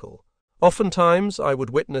vehicle. Oftentimes I would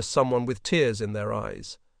witness someone with tears in their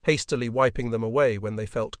eyes, hastily wiping them away when they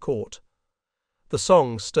felt caught. The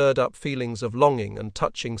song stirred up feelings of longing and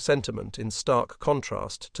touching sentiment in stark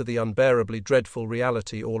contrast to the unbearably dreadful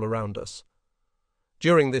reality all around us.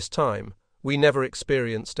 During this time, we never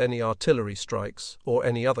experienced any artillery strikes or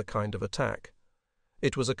any other kind of attack.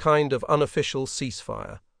 It was a kind of unofficial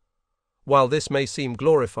ceasefire. While this may seem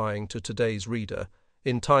glorifying to today's reader,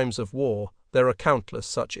 in times of war there are countless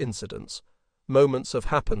such incidents, moments of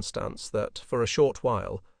happenstance that, for a short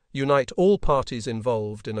while, unite all parties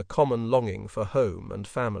involved in a common longing for home and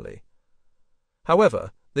family.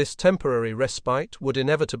 However, this temporary respite would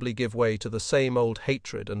inevitably give way to the same old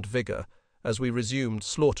hatred and vigor as we resumed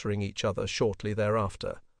slaughtering each other shortly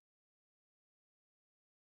thereafter.